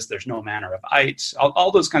about this. There's no manner of ites,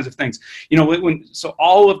 all those kinds of things. So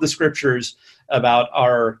all of the scriptures about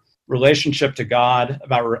our relationship to God,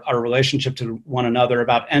 about our relationship to one another,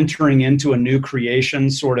 about entering into a new creation,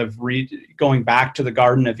 sort of going back to the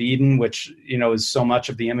Garden of Eden, which, is so much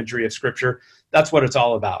of the imagery of Scripture. That's what it's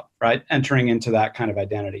all about, right? Entering into that kind of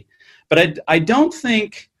identity. But I don't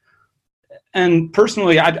think, and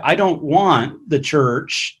personally, I don't want the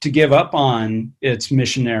church to give up on its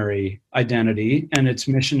missionary identity and its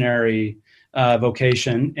missionary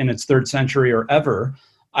vocation in its third century or ever.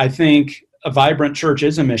 I think a vibrant church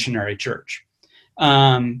is a missionary church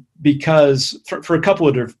because for a couple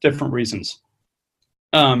of different reasons.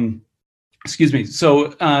 Excuse me.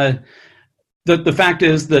 So the fact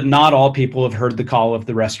is that not all people have heard the call of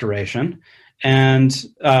the restoration and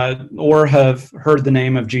or have heard the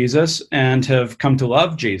name of Jesus and have come to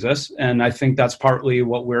love Jesus. And I think that's partly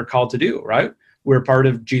what we're called to do, right? We're part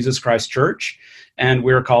of Jesus Christ Church, and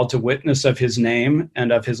we're called to witness of his name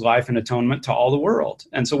and of his life and atonement to all the world.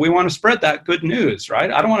 And so we want to spread that good news,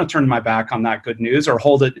 right? I don't want to turn my back on that good news or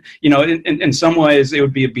hold it, in some ways it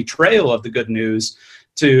would be a betrayal of the good news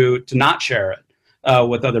to not share it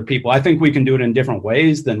with other people. I think we can do it in different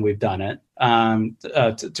ways than we've done it,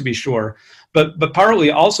 to be sure. But partly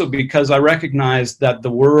also because I recognize that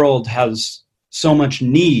the world has so much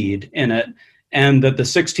need in it, and that the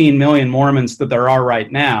 16 million Mormons that there are right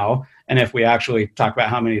now, and if we actually talk about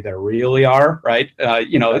how many there really are, right,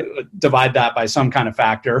 divide that by some kind of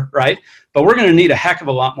factor, right? But we're going to need a heck of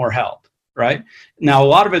a lot more help, right? Now, a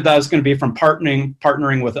lot of it is going to be from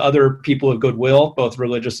partnering with other people of goodwill, both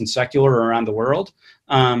religious and secular, around the world.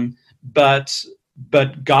 But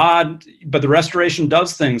but the restoration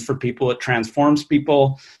does things for people. It transforms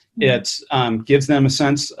people. It gives them a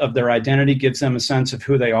sense of their identity, gives them a sense of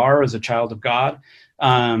who they are as a child of God.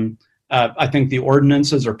 I think the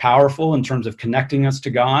ordinances are powerful in terms of connecting us to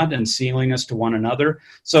God and sealing us to one another.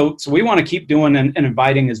 So we want to keep doing and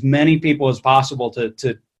inviting as many people as possible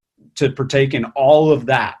to partake in all of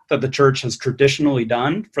that the church has traditionally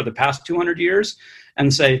done for the past 200 years,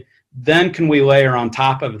 and say, then can we layer on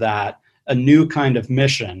top of that a new kind of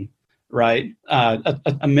mission, right?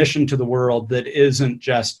 A mission to the world that isn't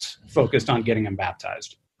just focused on getting them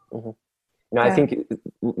baptized. Mm-hmm. I think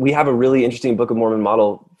we have a really interesting Book of Mormon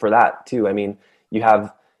model for that too. I mean, you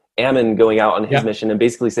have Ammon going out on his mission and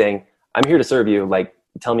basically saying, I'm here to serve you, like,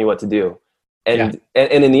 tell me what to do. And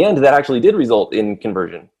in the end, that actually did result in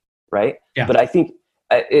conversion, right? Yeah. But I think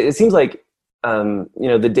it seems like,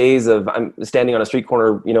 the days of I'm standing on a street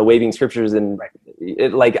corner, waving scriptures and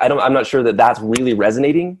I'm not sure that that's really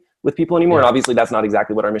resonating with people anymore. And obviously that's not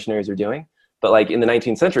exactly what our missionaries are doing, but like in the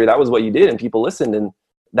 19th century, that was what you did and people listened, and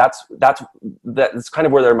that's kind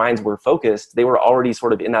of where their minds were focused. They were already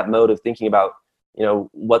sort of in that mode of thinking about,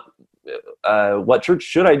 what church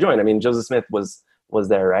should I join? I mean, Joseph Smith was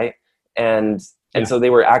there, right? And so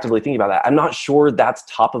they were actively thinking about that. I'm not sure that's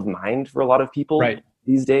top of mind for a lot of people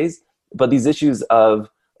these days, but these issues of,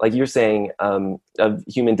 like you're saying, of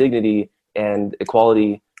human dignity and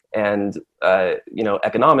equality and,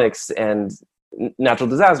 economics and natural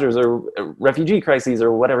disasters or refugee crises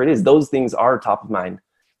or whatever it is, those things are top of mind.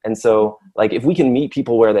 And so, like, if we can meet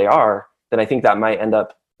people where they are, then I think that might end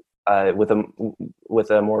up with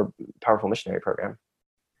a more powerful missionary program.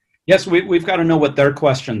 Yes, we've got to know what their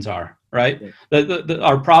questions are, right?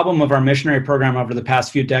 Our problem of our missionary program over the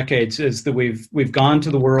past few decades is that we've gone to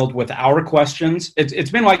the world with our questions. It's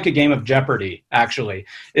been like a game of Jeopardy, actually,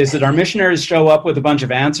 is that our missionaries show up with a bunch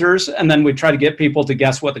of answers, and then we try to get people to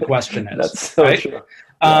guess what the question is. That's so right? True.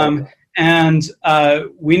 And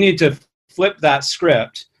we need to flip that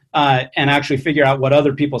script and actually figure out what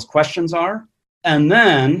other people's questions are. And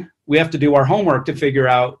then we have to do our homework to figure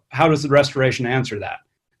out, how does the restoration answer that?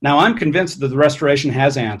 Now, I'm convinced that the restoration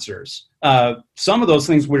has answers. Some of those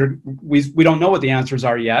things we don't know what the answers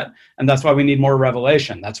are yet, and that's why we need more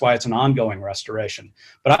revelation. That's why it's an ongoing restoration.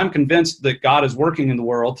 But I'm convinced that God is working in the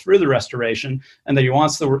world through the restoration, and that he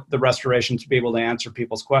wants the restoration to be able to answer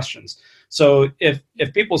people's questions. So if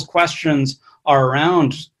people's questions are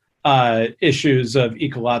around issues of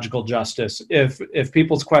ecological justice, if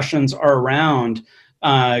people's questions are around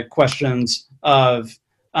questions of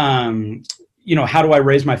how do I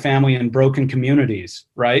raise my family in broken communities,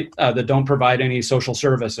 right? That don't provide any social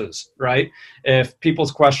services, right? If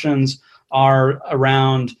people's questions are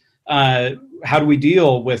around how do we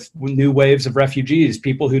deal with new waves of refugees,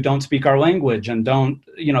 people who don't speak our language and don't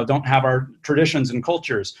have our traditions and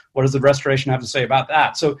cultures, what does the restoration have to say about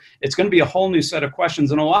that? So it's going to be a whole new set of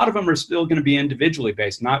questions, and a lot of them are still going to be individually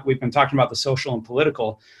based. We've been talking about the social and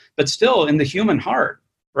political, but still in the human heart,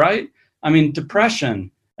 right? I mean,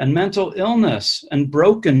 depression and mental illness and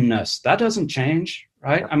brokenness, that doesn't change,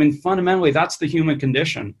 right? I mean, fundamentally, that's the human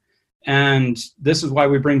condition. And this is why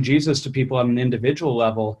we bring Jesus to people at an individual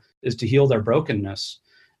level, is to heal their brokenness.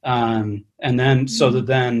 And then,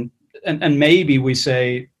 and maybe we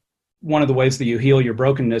say, one of the ways that you heal your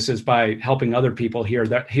brokenness is by helping other people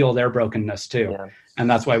heal their brokenness too. Yeah. And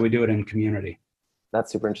that's why we do it in community.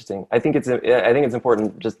 That's super interesting. I think it's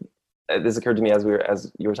important. Just this occurred to me as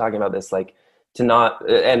you were talking about this, like, to not,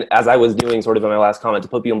 and as I was doing sort of in my last comment, to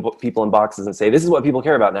put people in boxes and say, this is what people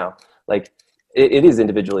care about now. Like, it is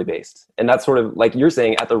individually based. And that's sort of, like you're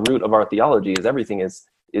saying, at the root of our theology is everything is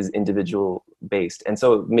individual based. And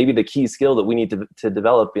so maybe the key skill that we need to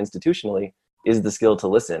develop institutionally is the skill to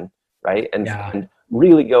listen, right? And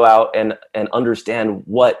really go out and understand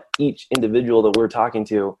what each individual that we're talking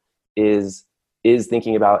to is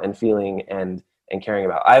thinking about and feeling and caring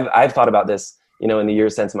about. I've thought about this, in the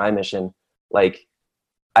years since my mission. Like,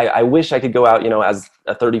 I wish I could go out, as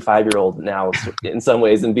a 35-year-old now in some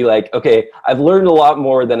ways and be like, okay, I've learned a lot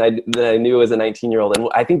more than I knew as a 19-year-old. And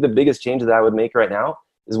I think the biggest change that I would make right now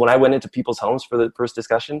is when I went into people's homes for the first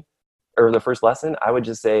discussion or the first lesson, I would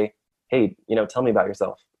just say, hey, tell me about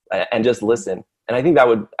yourself, and just listen. And I think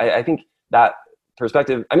I think that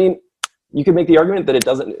perspective, I mean, you could make the argument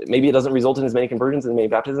that maybe it doesn't result in as many conversions and many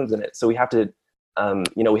baptisms in it. So we have to,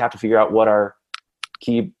 we have to figure out what our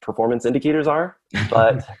key performance indicators are,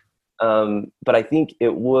 but I think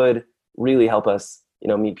it would really help us,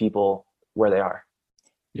 meet people where they are.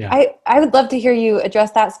 Yeah. I would love to hear you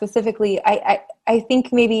address that specifically. I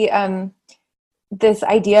think maybe this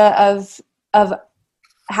idea of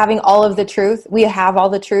having all of the truth. We have all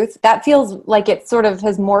the truth. That feels like it sort of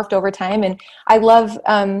has morphed over time. And I love,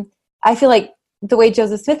 I feel like the way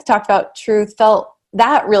Joseph Smith talked about truth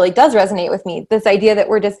that really does resonate with me. This idea that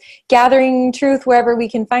we're just gathering truth wherever we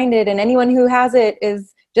can find it, and anyone who has it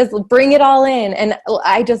is just bring it all in. And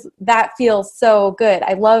that feels so good.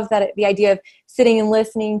 I love that the idea of sitting and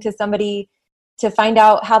listening to somebody to find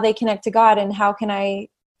out how they connect to God, and how can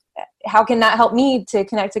that help me to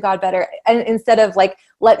connect to God better? And instead of like,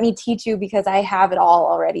 let me teach you because I have it all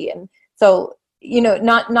already. And so,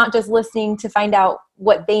 not just listening to find out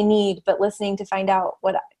what they need, but listening to find out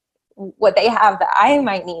what they have that I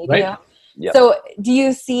might need. Right. Yep. So do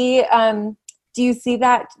you see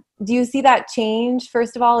that change,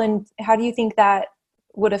 first of all, and how do you think that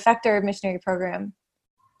would affect our missionary program?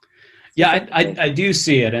 Yeah, I do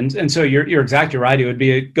see it, and so you're exactly right. It would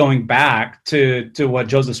be going back to what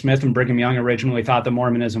Joseph Smith and Brigham Young originally thought that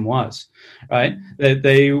Mormonism was, right? That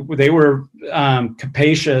they were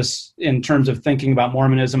capacious in terms of thinking about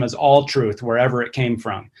Mormonism as all truth wherever it came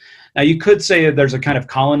from. Now, you could say that there's a kind of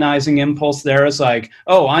colonizing impulse there. It's like,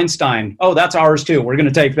 oh, Einstein, oh, that's ours too. We're going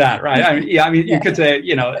to take that, right? You could say,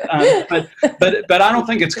 but I don't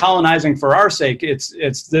think it's colonizing for our sake. This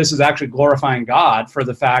is actually glorifying God for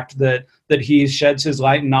the fact that He sheds His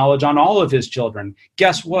light and knowledge on all of His children.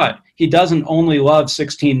 Guess what? He doesn't only love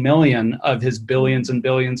 16 million of His billions and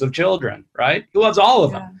billions of children, right? He loves all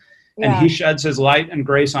of them, and He sheds His light and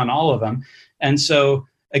grace on all of them, and so.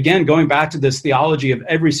 Again, going back to this theology of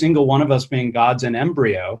every single one of us being God's in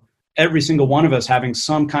embryo, every single one of us having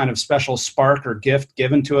some kind of special spark or gift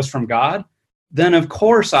given to us from God, then of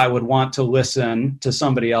course I would want to listen to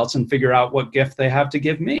somebody else and figure out what gift they have to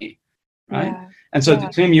give me, right? Yeah. And so,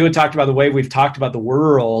 Tim, you had talked about the way we've talked about the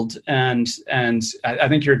world, and I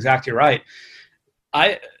think you're exactly right.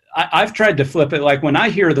 I've tried to flip it. Like when I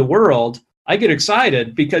hear the world, I get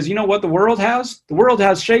excited because you know what the world has? The world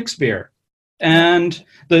has Shakespeare. And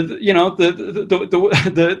the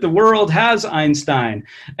world has Einstein,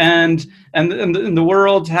 and the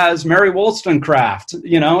world has Mary Wollstonecraft,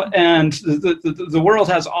 and the world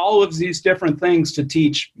has all of these different things to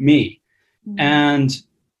teach me. Mm-hmm. And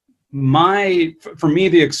for me,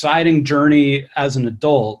 the exciting journey as an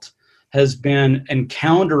adult has been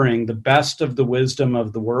encountering the best of the wisdom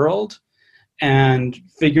of the world and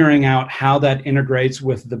figuring out how that integrates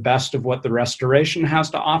with the best of what the restoration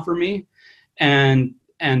has to offer me. And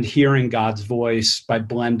hearing God's voice by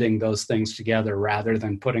blending those things together rather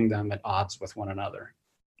than putting them at odds with one another.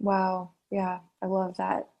 Wow. Yeah, I love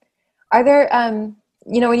that. Are there,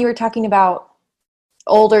 when you were talking about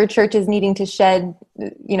older churches needing to shed,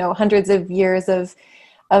 hundreds of years of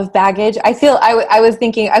baggage, I was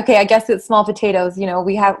thinking, okay, I guess it's small potatoes.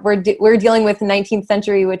 We're dealing with the 19th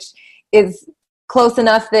century, which is close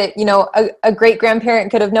enough that, a great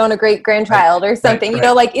grandparent could have known a great grandchild or something,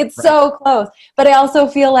 it's so close. But I also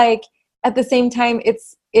feel like at the same time,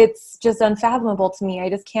 it's just unfathomable to me. I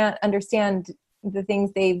just can't understand the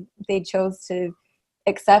things they chose to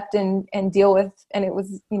accept and deal with. And it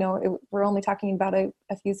was, we're only talking about a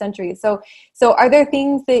few centuries. So are there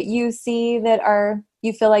things that you see that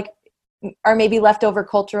you feel like are maybe leftover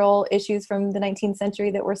cultural issues from the 19th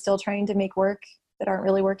century that we're still trying to make work that aren't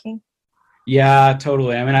really working? Yeah,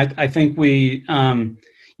 totally. I mean, I think we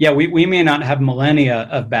may not have millennia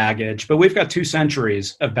of baggage, but we've got 2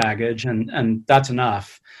 centuries of baggage, and that's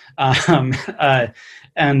enough. And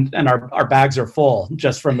our bags are full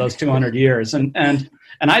just from those 200 years. And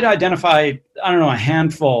I'd identify, a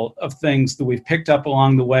handful of things that we've picked up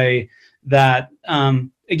along the way that,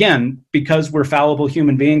 again, because we're fallible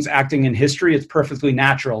human beings acting in history, it's perfectly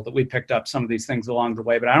natural that we picked up some of these things along the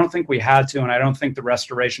way, but I don't think we had to, and I don't think the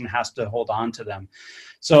restoration has to hold on to them.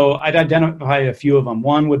 So I'd identify a few of them.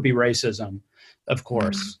 One would be racism, of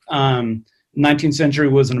course. 19th century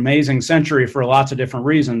was an amazing century for lots of different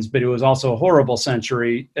reasons, but it was also a horrible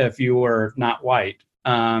century if you were not white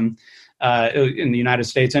in the United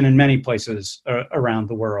States and in many places around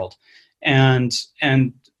the world. And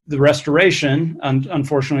the restoration,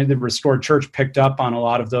 unfortunately, the restored church picked up on a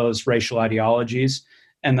lot of those racial ideologies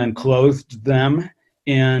and then clothed them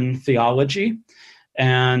in theology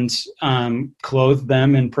and clothed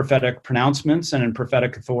them in prophetic pronouncements and in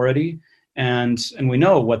prophetic authority. And we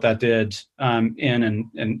know what that did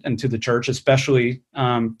in to the church, especially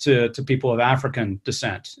to people of African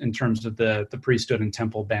descent in terms of the priesthood and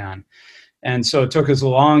temple ban. And so it took us a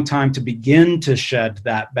long time to begin to shed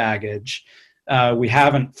that baggage. We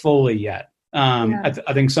haven't fully yet. I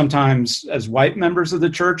think sometimes as white members of the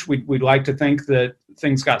church, we'd like to think that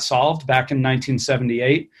things got solved back in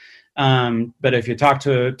 1978. But if you talk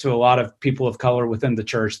to a lot of people of color within the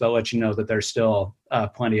church, they'll let you know that there's still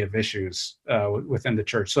plenty of issues within the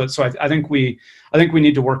church. So I think we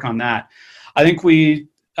need to work on that. I think we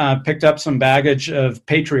picked up some baggage of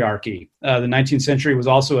patriarchy. The 19th century was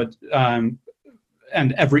also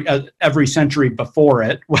and every century before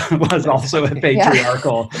it was also a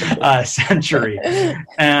patriarchal century.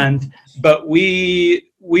 But we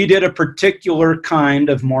did a particular kind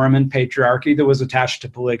of Mormon patriarchy that was attached to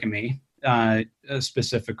polygamy,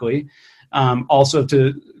 specifically, also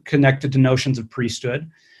connected to notions of priesthood.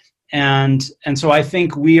 And so I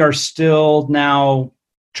think we are still now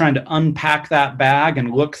trying to unpack that bag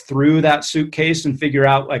and look through that suitcase and figure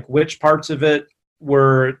out like which parts of it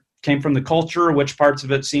came from the culture, which parts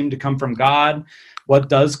of it seem to come from God. What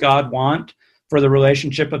does God want for the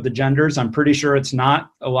relationship of the genders? I'm pretty sure it's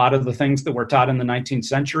not a lot of the things that were taught in the 19th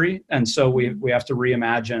century. And so we have to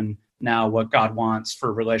reimagine now what God wants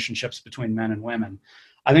for relationships between men and women.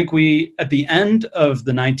 I think at the end of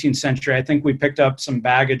the 19th century, I think we picked up some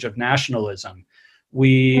baggage of nationalism.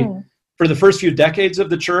 For the first few decades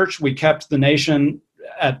of the church, we kept the nation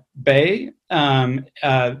at bay,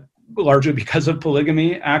 largely because of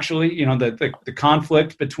polygamy, actually, the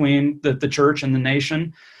conflict between the church and the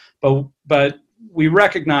nation. But we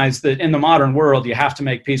recognize that in the modern world, you have to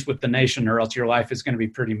make peace with the nation or else your life is going to be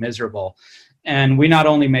pretty miserable. And we not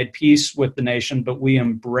only made peace with the nation, but we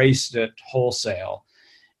embraced it wholesale.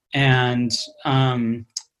 And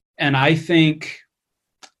I think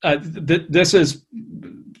this is,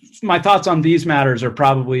 my thoughts on these matters are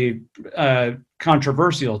probably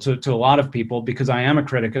controversial to a lot of people because I am a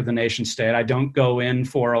critic of the nation state. I don't go in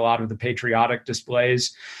for a lot of the patriotic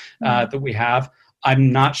displays that we have.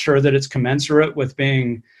 I'm not sure that it's commensurate with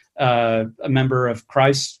being a member of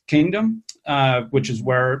Christ's kingdom, which is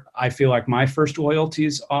where I feel like my first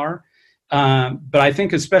loyalties are. But I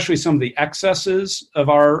think especially some of the excesses of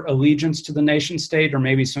our allegiance to the nation state, or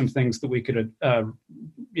maybe some things that we could,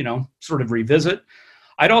 sort of revisit.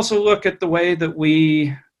 I'd also look at the way that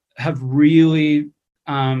we have really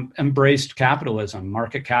embraced capitalism,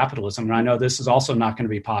 market capitalism. And I know this is also not going to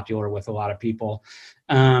be popular with a lot of people.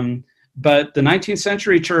 But the 19th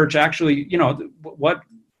century church actually,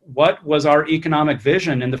 what was our economic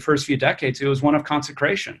vision in the first few decades? It was one of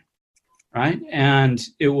consecration, right? And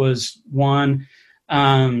it was one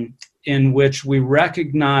in which we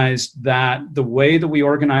recognized that the way that we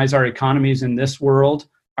organize our economies in this world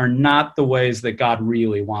are not the ways that God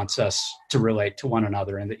really wants us to relate to one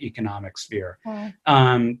another in the economic sphere.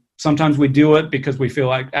 Sometimes we do it because we feel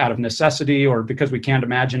like out of necessity or because we can't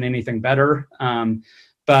imagine anything better.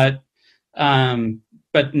 But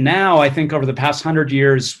now I think over the past 100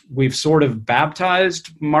 years, we've sort of baptized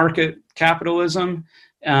market capitalism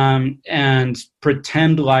and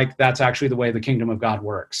pretend like that's actually the way the kingdom of God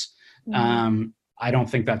works. I don't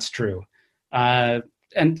think that's true.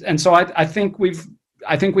 And so I think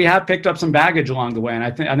we have picked up some baggage along the way, and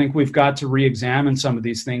I think we've got to re-examine some of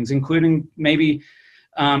these things, including maybe.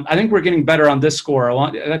 I think we're getting better on this score.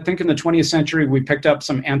 I think in the 20th century we picked up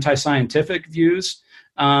some anti-scientific views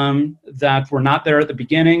that were not there at the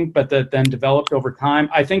beginning, but that then developed over time.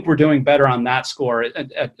 I think we're doing better on that score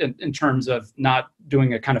in terms of not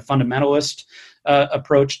doing a kind of fundamentalist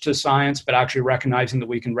approach to science, but actually recognizing that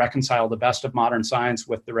we can reconcile the best of modern science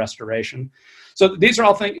with the restoration. So these are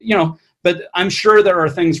all things, but I'm sure there are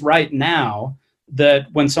things right now that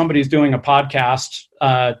when somebody's doing a podcast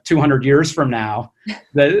 200 years from now,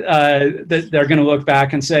 that they're going to look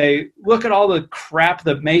back and say, look at all the crap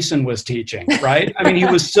that Mason was teaching, right? I mean, he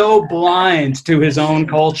was so blind to his own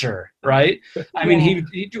culture, right? I mean,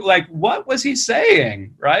 he like, what was he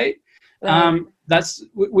saying, right?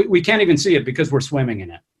 We can't even see it because we're swimming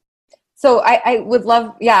in it. So I would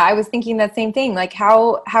love, I was thinking that same thing. Like,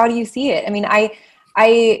 how do you see it? I mean,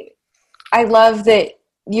 I love that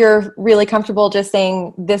you're really comfortable just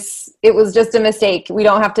saying it was just a mistake. We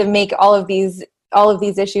don't have to make all of these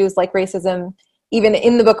issues like racism, even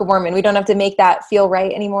in the Book of Mormon, we don't have to make that feel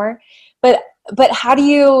right anymore. But how do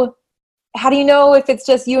you know if it's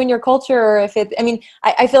just you and your culture, or if it,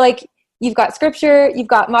 I feel like you've got scripture, you've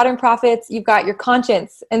got modern prophets, you've got your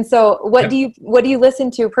conscience. And so what do you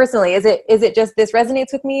listen to personally? Is it just this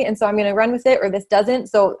resonates with me and so I'm going to run with it, or this doesn't?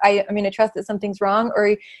 So I'm going to trust that something's wrong,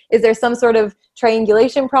 or is there some sort of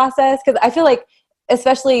triangulation process? Because I feel like,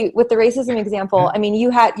 especially with the racism example, I mean,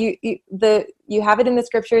 you have it in the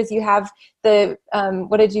scriptures, you have the,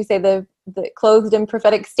 what did you say? The clothed in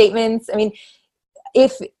prophetic statements. I mean,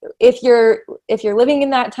 if you're living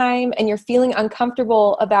in that time and you're feeling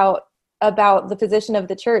uncomfortable about the position of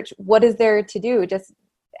the church, what is there to do? Just,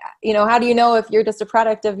 how do you know if you're just a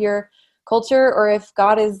product of your culture, or if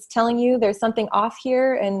God is telling you there's something off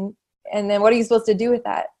here, and then what are you supposed to do with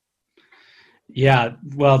that? Yeah,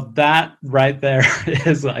 well, that right there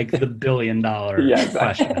is like the billion-dollar Yeah,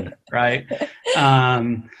 exactly. question, right?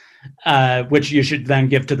 Which you should then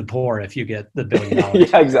give to the poor if you get the $1 billion.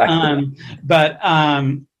 Yeah, exactly.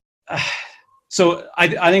 So I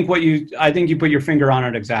think you put your finger on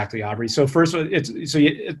it exactly, Aubrey. So first,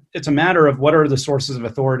 it's a matter of what are the sources of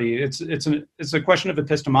authority. It's a question of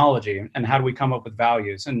epistemology and how do we come up with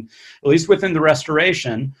values. And at least within the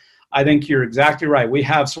Restoration, I think you're exactly right. We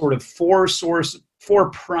have sort of four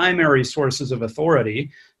primary sources of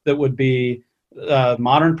authority that would be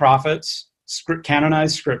modern prophets,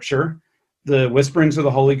 canonized scripture, the whisperings of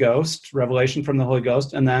the Holy Ghost, revelation from the Holy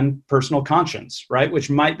Ghost, and then personal conscience, right? Which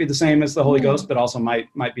might be the same as the Holy Ghost, but also might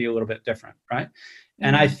be a little bit different, right?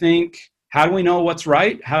 And I think, how do we know what's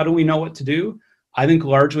right? How do we know what to do? I think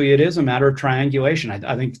largely it is a matter of triangulation.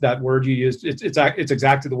 I think that word you used, it's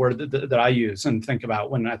exactly the word that I use and think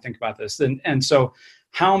about when I think about this. And so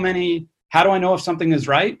how do I know if something is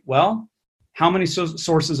right? Well, how many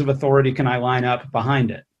sources of authority can I line up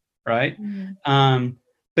behind it, right?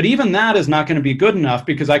 But even that is not going to be good enough,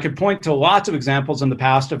 because I could point to lots of examples in the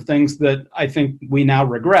past of things that I think we now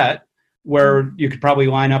regret, where you could probably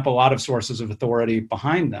line up a lot of sources of authority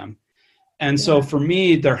behind them. And so for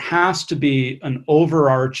me, there has to be an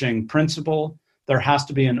overarching principle. There has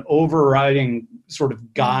to be an overriding sort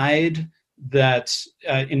of guide that's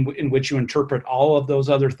in which you interpret all of those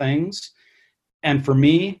other things. And for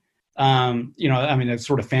me, a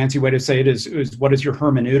sort of fancy way to say it is what is your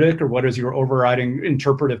hermeneutic, or what is your overriding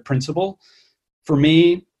interpretive principle? For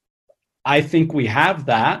me, I think we have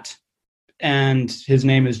that, and his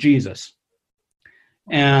name is Jesus.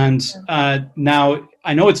 And now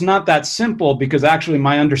I know it's not that simple, because actually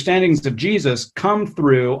my understandings of Jesus come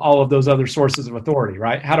through all of those other sources of authority,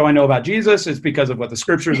 right? How do I know about Jesus? It's because of what the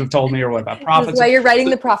scriptures have told me, or what about prophets. That's why you're writing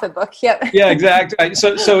the prophet book. Yep. Yeah, exactly.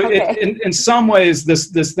 So Okay. in some ways,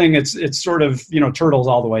 this thing, it's sort of, turtles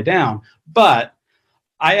all the way down. But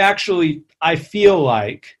I feel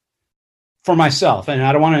like, for myself, and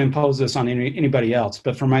I don't want to impose this on anybody else,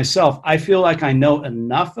 but for myself, I feel like I know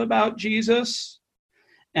enough about Jesus,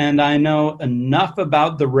 and I know enough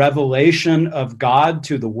about the revelation of God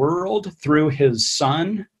to the world through his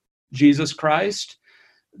Son, Jesus Christ,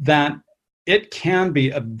 that it can be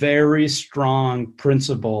a very strong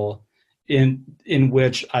principle in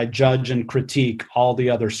which I judge and critique all the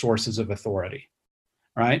other sources of authority,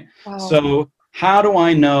 right? Wow. So how do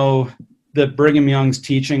I know that Brigham Young's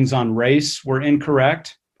teachings on race were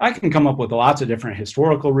incorrect? I can come up with lots of different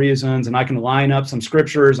historical reasons, and I can line up some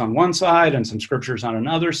scriptures on one side and some scriptures on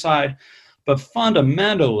another side. But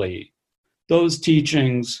fundamentally, those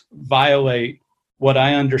teachings violate what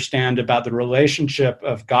I understand about the relationship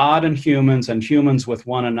of God and humans with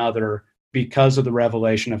one another, because of the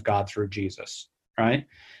revelation of God through Jesus, right?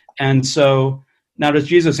 And so now, does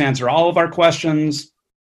Jesus answer all of our questions?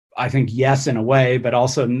 I think yes, in a way, but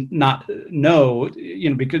also not no,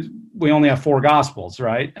 because we only have 4 gospels,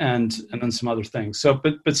 right? And then some other things. So,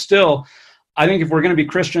 but still, I think if we're going to be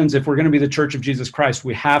Christians, if we're going to be the Church of Jesus Christ,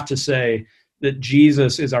 we have to say that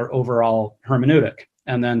Jesus is our overall hermeneutic,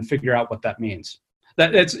 and then figure out what that means.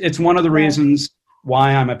 That it's one of the reasons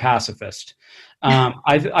why I'm a pacifist.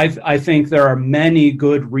 I think there are many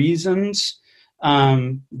good reasons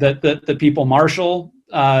that people marshal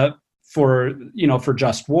for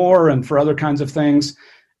just war and for other kinds of things.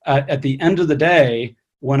 At the end of the day,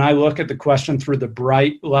 when I look at the question through the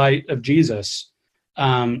bright light of Jesus,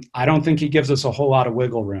 I don't think he gives us a whole lot of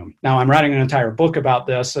wiggle room. Now, I'm writing an entire book about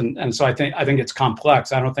this, and so I think it's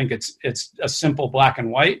complex. I don't think it's a simple black and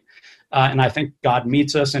white, and I think God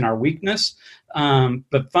meets us in our weakness.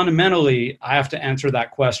 But fundamentally, I have to answer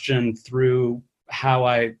that question through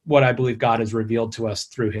what I believe God has revealed to us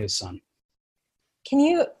through his Son. Can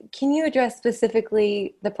you address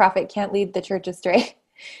specifically the prophet can't lead the church astray?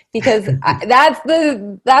 Because that's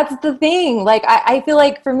the thing. Like, I feel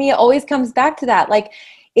like for me, it always comes back to that. Like,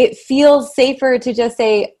 it feels safer to just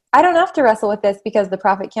say, I don't have to wrestle with this because the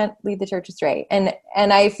prophet can't lead the church astray. And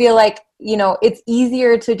I feel like, it's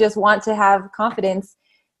easier to just want to have confidence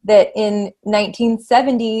that in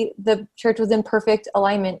 1970, the church was in perfect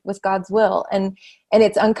alignment with God's will. And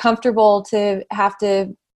it's uncomfortable to have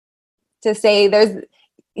to say there's,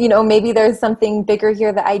 maybe there's something bigger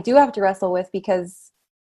here that I do have to wrestle with because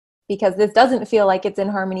this doesn't feel like it's in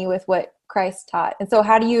harmony with what Christ taught. And so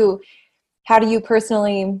how do you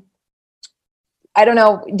personally, I don't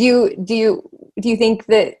know, do you think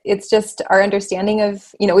that it's just our understanding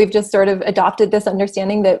of, we've just sort of adopted this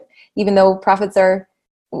understanding that even though prophets are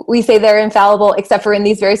we say they're infallible except for in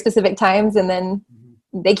these very specific times, and then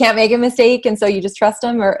they can't make a mistake, and so you just trust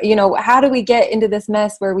them? Or, how do we get into this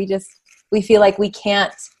mess where we feel like we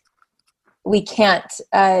can't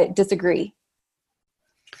disagree?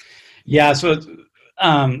 Yeah, so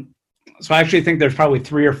I actually think there's probably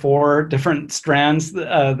 3 or 4 different strands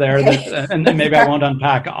there, okay. and maybe I won't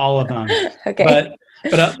unpack all of them. Okay.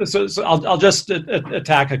 But so I'll just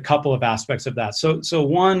attack a couple of aspects of that. So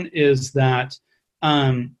one is that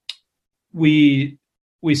we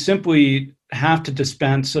simply have to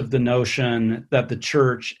dispense of the notion that the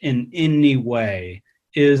church in any way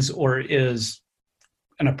is or is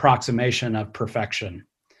an approximation of perfection.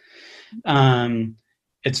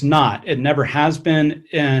 It's not. It never has been,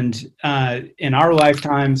 and in our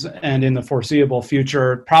lifetimes and in the foreseeable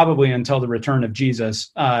future, probably until the return of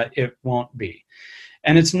Jesus, it won't be.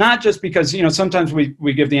 And it's not just because, sometimes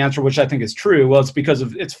we give the answer, which I think is true. Well, it's because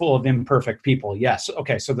it's full of imperfect people. Yes.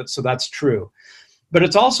 Okay. So that's true. But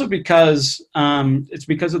it's also because it's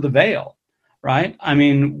because of the veil, right? I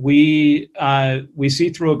mean, we see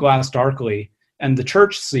through a glass darkly, and the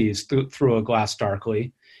church sees through a glass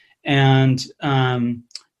darkly. And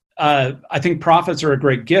I think prophets are a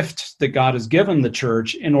great gift that God has given the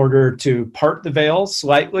church in order to part the veil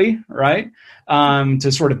slightly, right?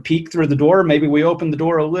 To sort of peek through the door. Maybe we open the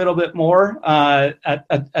door a little bit more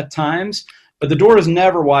at times, but the door is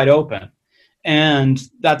never wide open. And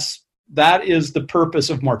that is the purpose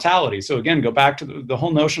of mortality. So again, go back to the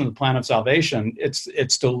whole notion of the plan of salvation.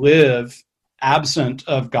 It's to live absent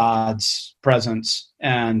of God's presence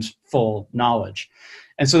and full knowledge.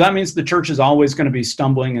 And so that means the church is always going to be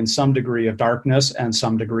stumbling in some degree of darkness and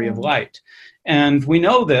some degree of light. And we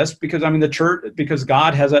know this because, because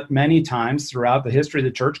God has at many times throughout the history of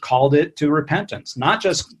the church called it to repentance, not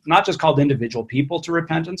just called individual people to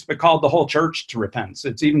repentance, but called the whole church to repentance.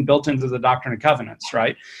 It's even built into the Doctrine and Covenants,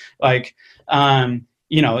 right? Like,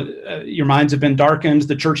 your minds have been darkened.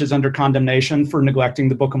 The church is under condemnation for neglecting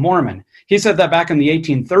the Book of Mormon. He said that back in the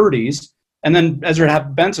 1830s. And then Ezra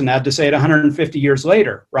Benson had to say it 150 years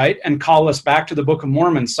later, right? And call us back to the Book of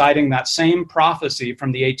Mormon, citing that same prophecy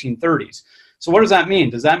from the 1830s. So what does that mean?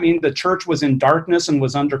 Does that mean the church was in darkness and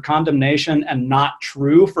was under condemnation and not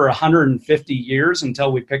true for 150 years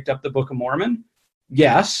until we picked up the Book of Mormon?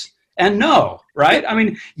 Yes and no, right? I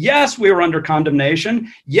mean, yes, we were under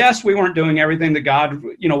condemnation. Yes, we weren't doing everything that God,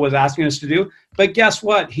 was asking us to do. But guess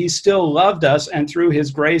what? He still loved us, and through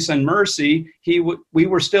his grace and mercy, we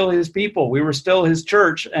were still his people. We were still his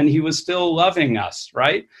church, and he was still loving us,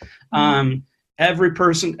 right? Mm-hmm. Every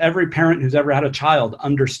parent who's ever had a child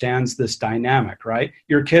understands this dynamic, right?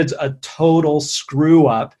 Your kid's a total screw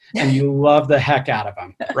up, and you love the heck out of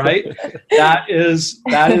him, right? That is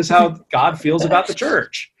how God feels about the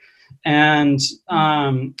church. And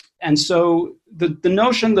so the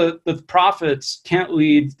notion that the prophets can't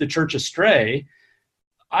lead the church astray,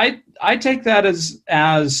 I take that as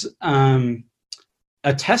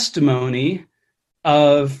a testimony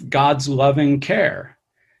of God's loving care,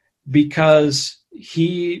 because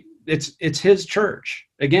it's his church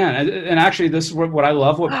again. And actually, this is what I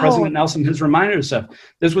love, what President Nelson has reminded us of.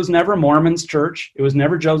 This was never Mormon's church. It was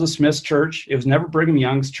never Joseph Smith's church. It was never Brigham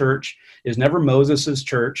Young's church. It was never Moses's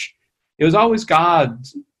church. It was always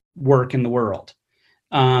God's work in the world,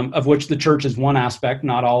 of which the church is one aspect,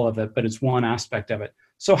 not all of it, but it's one aspect of it.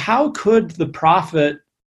 So how could the prophet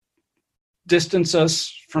distance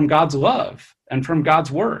us from God's love and from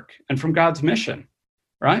God's work and from God's mission,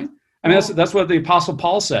 right? I mean, that's what the Apostle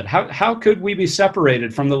Paul said. How could we be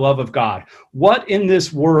separated from the love of God? What in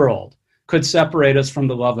this world could separate us from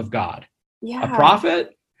the love of God? Yeah. A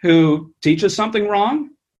prophet who teaches something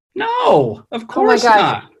wrong? No, of course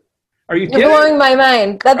not. Are you kidding? You're blowing my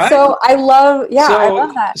mind. That's right? I love that.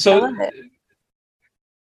 I love it.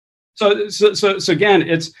 So again,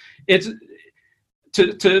 it's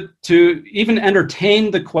to even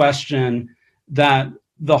entertain the question that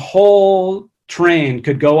the whole train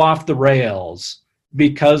could go off the rails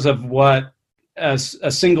because of what a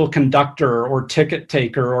single conductor or ticket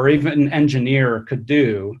taker or even an engineer could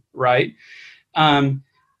do, right,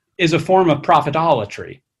 is a form of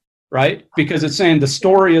prophetology. Right? Because it's saying the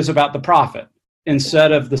story is about the prophet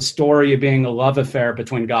instead of the story of being a love affair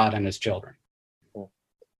between God and his children.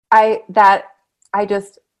 I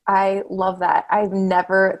love that. I've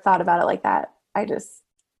never thought about it like that.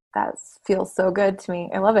 That feels so good to me.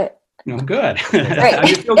 I love it. No, good.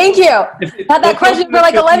 Great. Thank you. Had that question for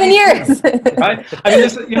like 11 years. Right? I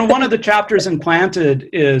mean, one of the chapters in Planted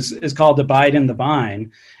is called Abide in the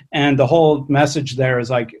Vine. And the whole message there is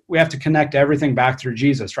like, we have to connect everything back through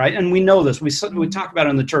Jesus, right? And we know this. We talk about it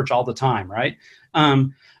in the church all the time, right?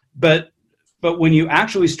 But But when you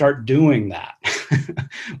actually start doing that,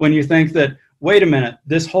 when you think that, wait a minute,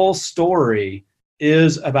 this whole story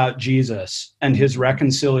is about Jesus and his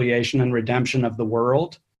reconciliation and redemption of the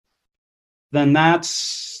world, then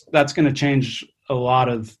that's going to change a lot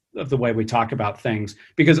of the way we talk about things.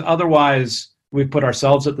 Because otherwise, we put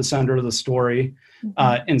ourselves at the center of the story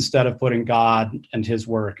instead of putting God and his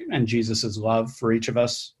work and Jesus's love for each of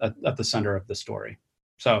us at the center of the story.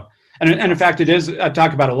 So, and in fact, it is, I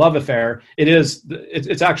talk about a love affair.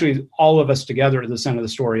 It's actually all of us together at the center of the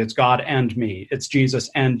story. It's God and me. It's Jesus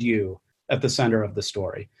and you at the center of the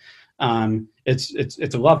story.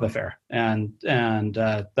 It's a love affair, and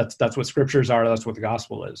that's what scriptures are. That's what the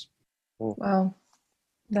gospel is. Wow,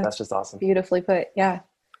 that's just awesome. Beautifully put. Yeah.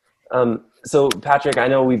 So Patrick, I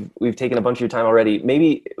know we've taken a bunch of your time already.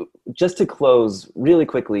 Maybe just to close really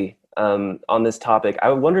quickly on this topic, I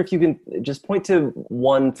wonder if you can just point to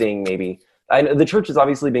one thing. Maybe I know the church has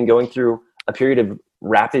obviously been going through a period of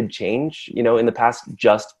rapid change, in the past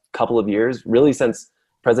just couple of years, really since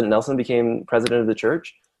President Nelson became president of the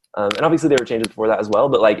church. And obviously there were changes before that as well,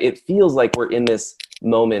 but it feels like we're in this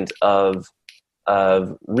moment of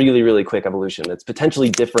really, really quick evolution that's potentially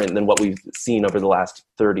different than what we've seen over the last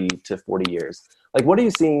 30 to 40 years. What are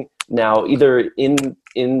you seeing now, either in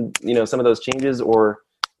some of those changes, or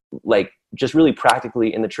just really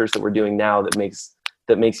practically in the church that we're doing now that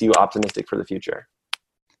makes you optimistic for the future?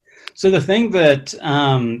 So the thing that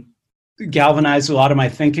galvanized a lot of my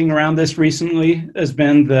thinking around this recently has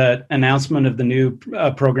been the announcement of the new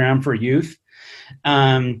program for youth,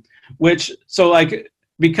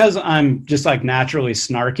 because I'm just naturally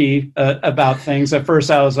snarky about things. At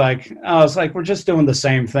first I was like, we're just doing the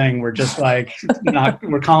same thing. We're just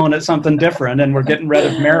we're calling it something different, and we're getting rid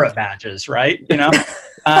of merit badges, right?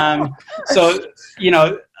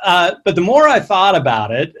 But the more I thought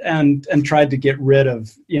about it and tried to get rid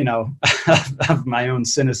of, of my own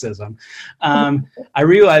cynicism, I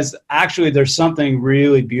realized actually there's something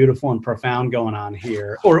really beautiful and profound going on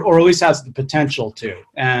here, or at least has the potential to.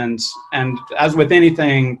 And as with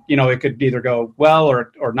anything, it could either go well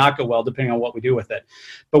or not go well, depending on what we do with it.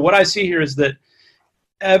 But what I see here is that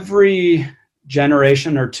every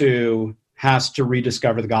generation or two has to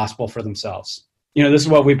rediscover the gospel for themselves. This is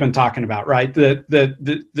what we've been talking about, right?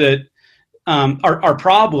 Our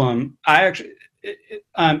problem,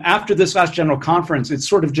 after this last general conference, it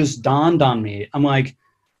sort of just dawned on me. I'm like,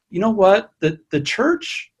 you know what? The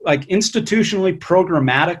church, institutionally,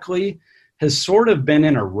 programmatically, has sort of been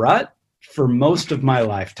in a rut for most of my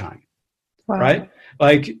lifetime, wow. Right?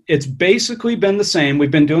 It's basically been the same. We've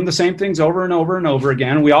been doing the same things over and over and over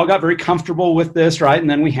again. We all got very comfortable with this, right? And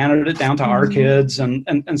then we handed it down to our kids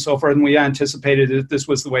and so forth. And we anticipated that this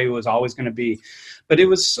was the way it was always going to be. But it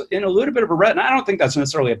was in a little bit of a rut. And I don't think that's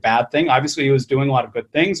necessarily a bad thing. Obviously, it was doing a lot of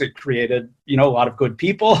good things. It created, a lot of good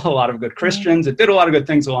people, a lot of good Christians. It did a lot of good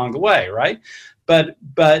things along the way, right? But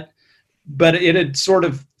it had sort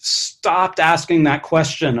of stopped asking that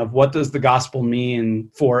question of what does the gospel mean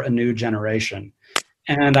for a new generation?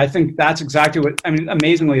 And I think that's exactly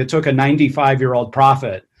amazingly, it took a 95-year-old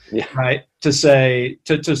prophet, right, to say,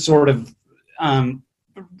 to sort of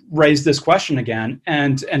raise this question again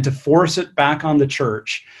and to force it back on the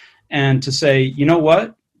church and to say, you know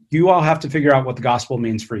what, you all have to figure out what the gospel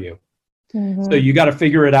means for you. Mm-hmm. So you got to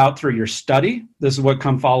figure it out through your study. This is what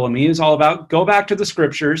Come Follow Me is all about. Go back to the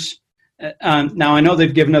scriptures. Now, I know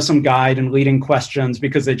they've given us some guide and leading questions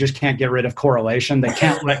because they just can't get rid of correlation. They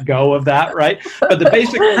can't let go of that, right? But the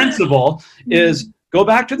basic principle is go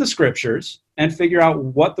back to the scriptures and figure out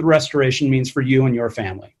what the restoration means for you and your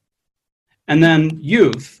family. And then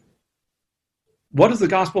youth, what does the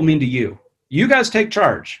gospel mean to you? You guys take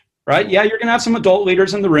charge, right? Yeah, you're going to have some adult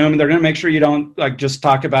leaders in the room, and they're going to make sure you don't just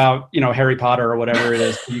talk about, Harry Potter or whatever it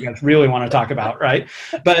is you guys really want to talk about, right?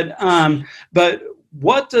 But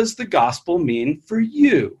what does the gospel mean for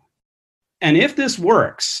you? And if this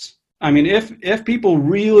works, if people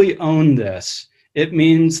really own this, it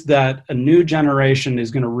means that a new generation is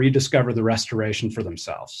going to rediscover the restoration for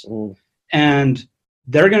themselves. And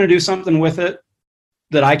they're going to do something with it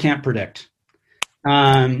that I can't predict.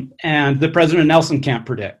 And that President Nelson can't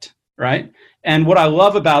predict, right? And what I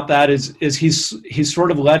love about that is he's sort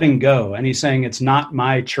of letting go, and he's saying, it's not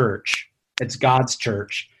my church, it's God's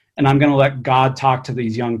church. And I'm going to let God talk to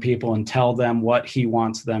these young people and tell them what he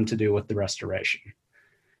wants them to do with the restoration.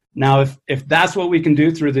 Now, if that's what we can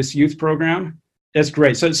do through this youth program, It's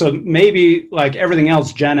great. So maybe like everything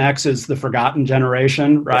else, Gen X is the forgotten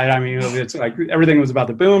generation, right? I mean, it's like everything was about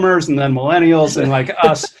the boomers and then millennials and like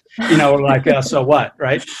us, so what,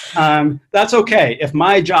 right? That's okay. If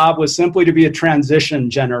my job was simply to be a transition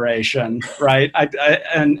generation, right?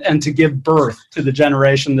 And to give birth to the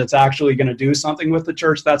generation that's actually going to do something with the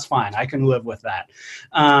church, that's fine. I can live with that.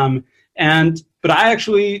 But I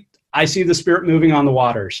see the Spirit moving on the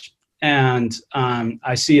waters, and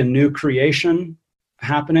I see a new creation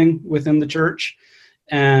happening within the church,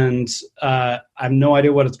 and I have no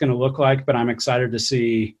idea what it's going to look like, but I'm excited to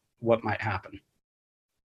see what might happen.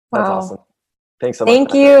 Wow. That's awesome. Thanks so much.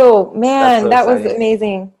 Thank you, man. So that was exciting.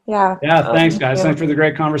 Amazing. Yeah. Thanks, guys. Thanks for the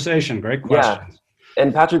great conversation. Great questions. Yeah.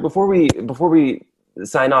 And Patrick, before we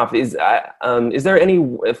sign off, is there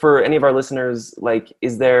any, for any of our listeners, like,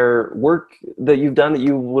 is there work that you've done that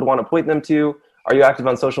you would want to point them to? Are you active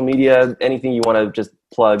on social media? Anything you want to just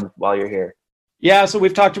plug while you're here? Yeah, so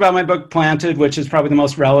we've talked about my book, Planted, which is probably the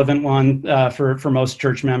most relevant one for most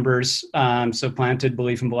church members. So Planted,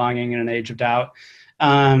 Belief and Belonging in an Age of Doubt.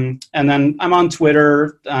 And then I'm on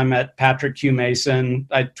Twitter. I'm at Patrick Q. Mason.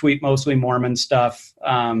 I tweet mostly Mormon stuff,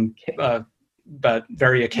 but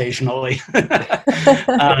very occasionally.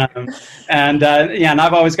 And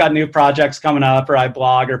I've always got new projects coming up, or I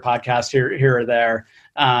blog or podcast here or there.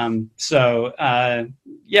 So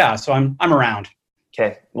I'm around.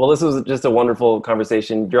 Okay. Well, this was just a wonderful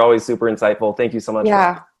conversation. You're always super insightful. Thank you so much.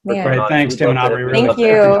 Yeah. Great. Thanks, Tim and Aubrey. Thank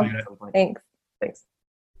you. Thanks.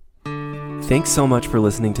 Thanks so much for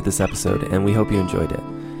listening to this episode, and we hope you enjoyed it.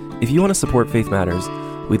 If you want to support Faith Matters,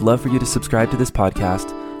 we'd love for you to subscribe to this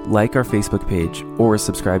podcast, like our Facebook page, or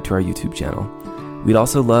subscribe to our YouTube channel. We'd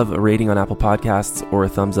also love a rating on Apple Podcasts or a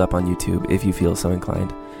thumbs up on YouTube if you feel so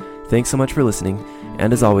inclined. Thanks so much for listening,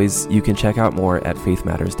 and as always, you can check out more at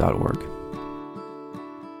faithmatters.org.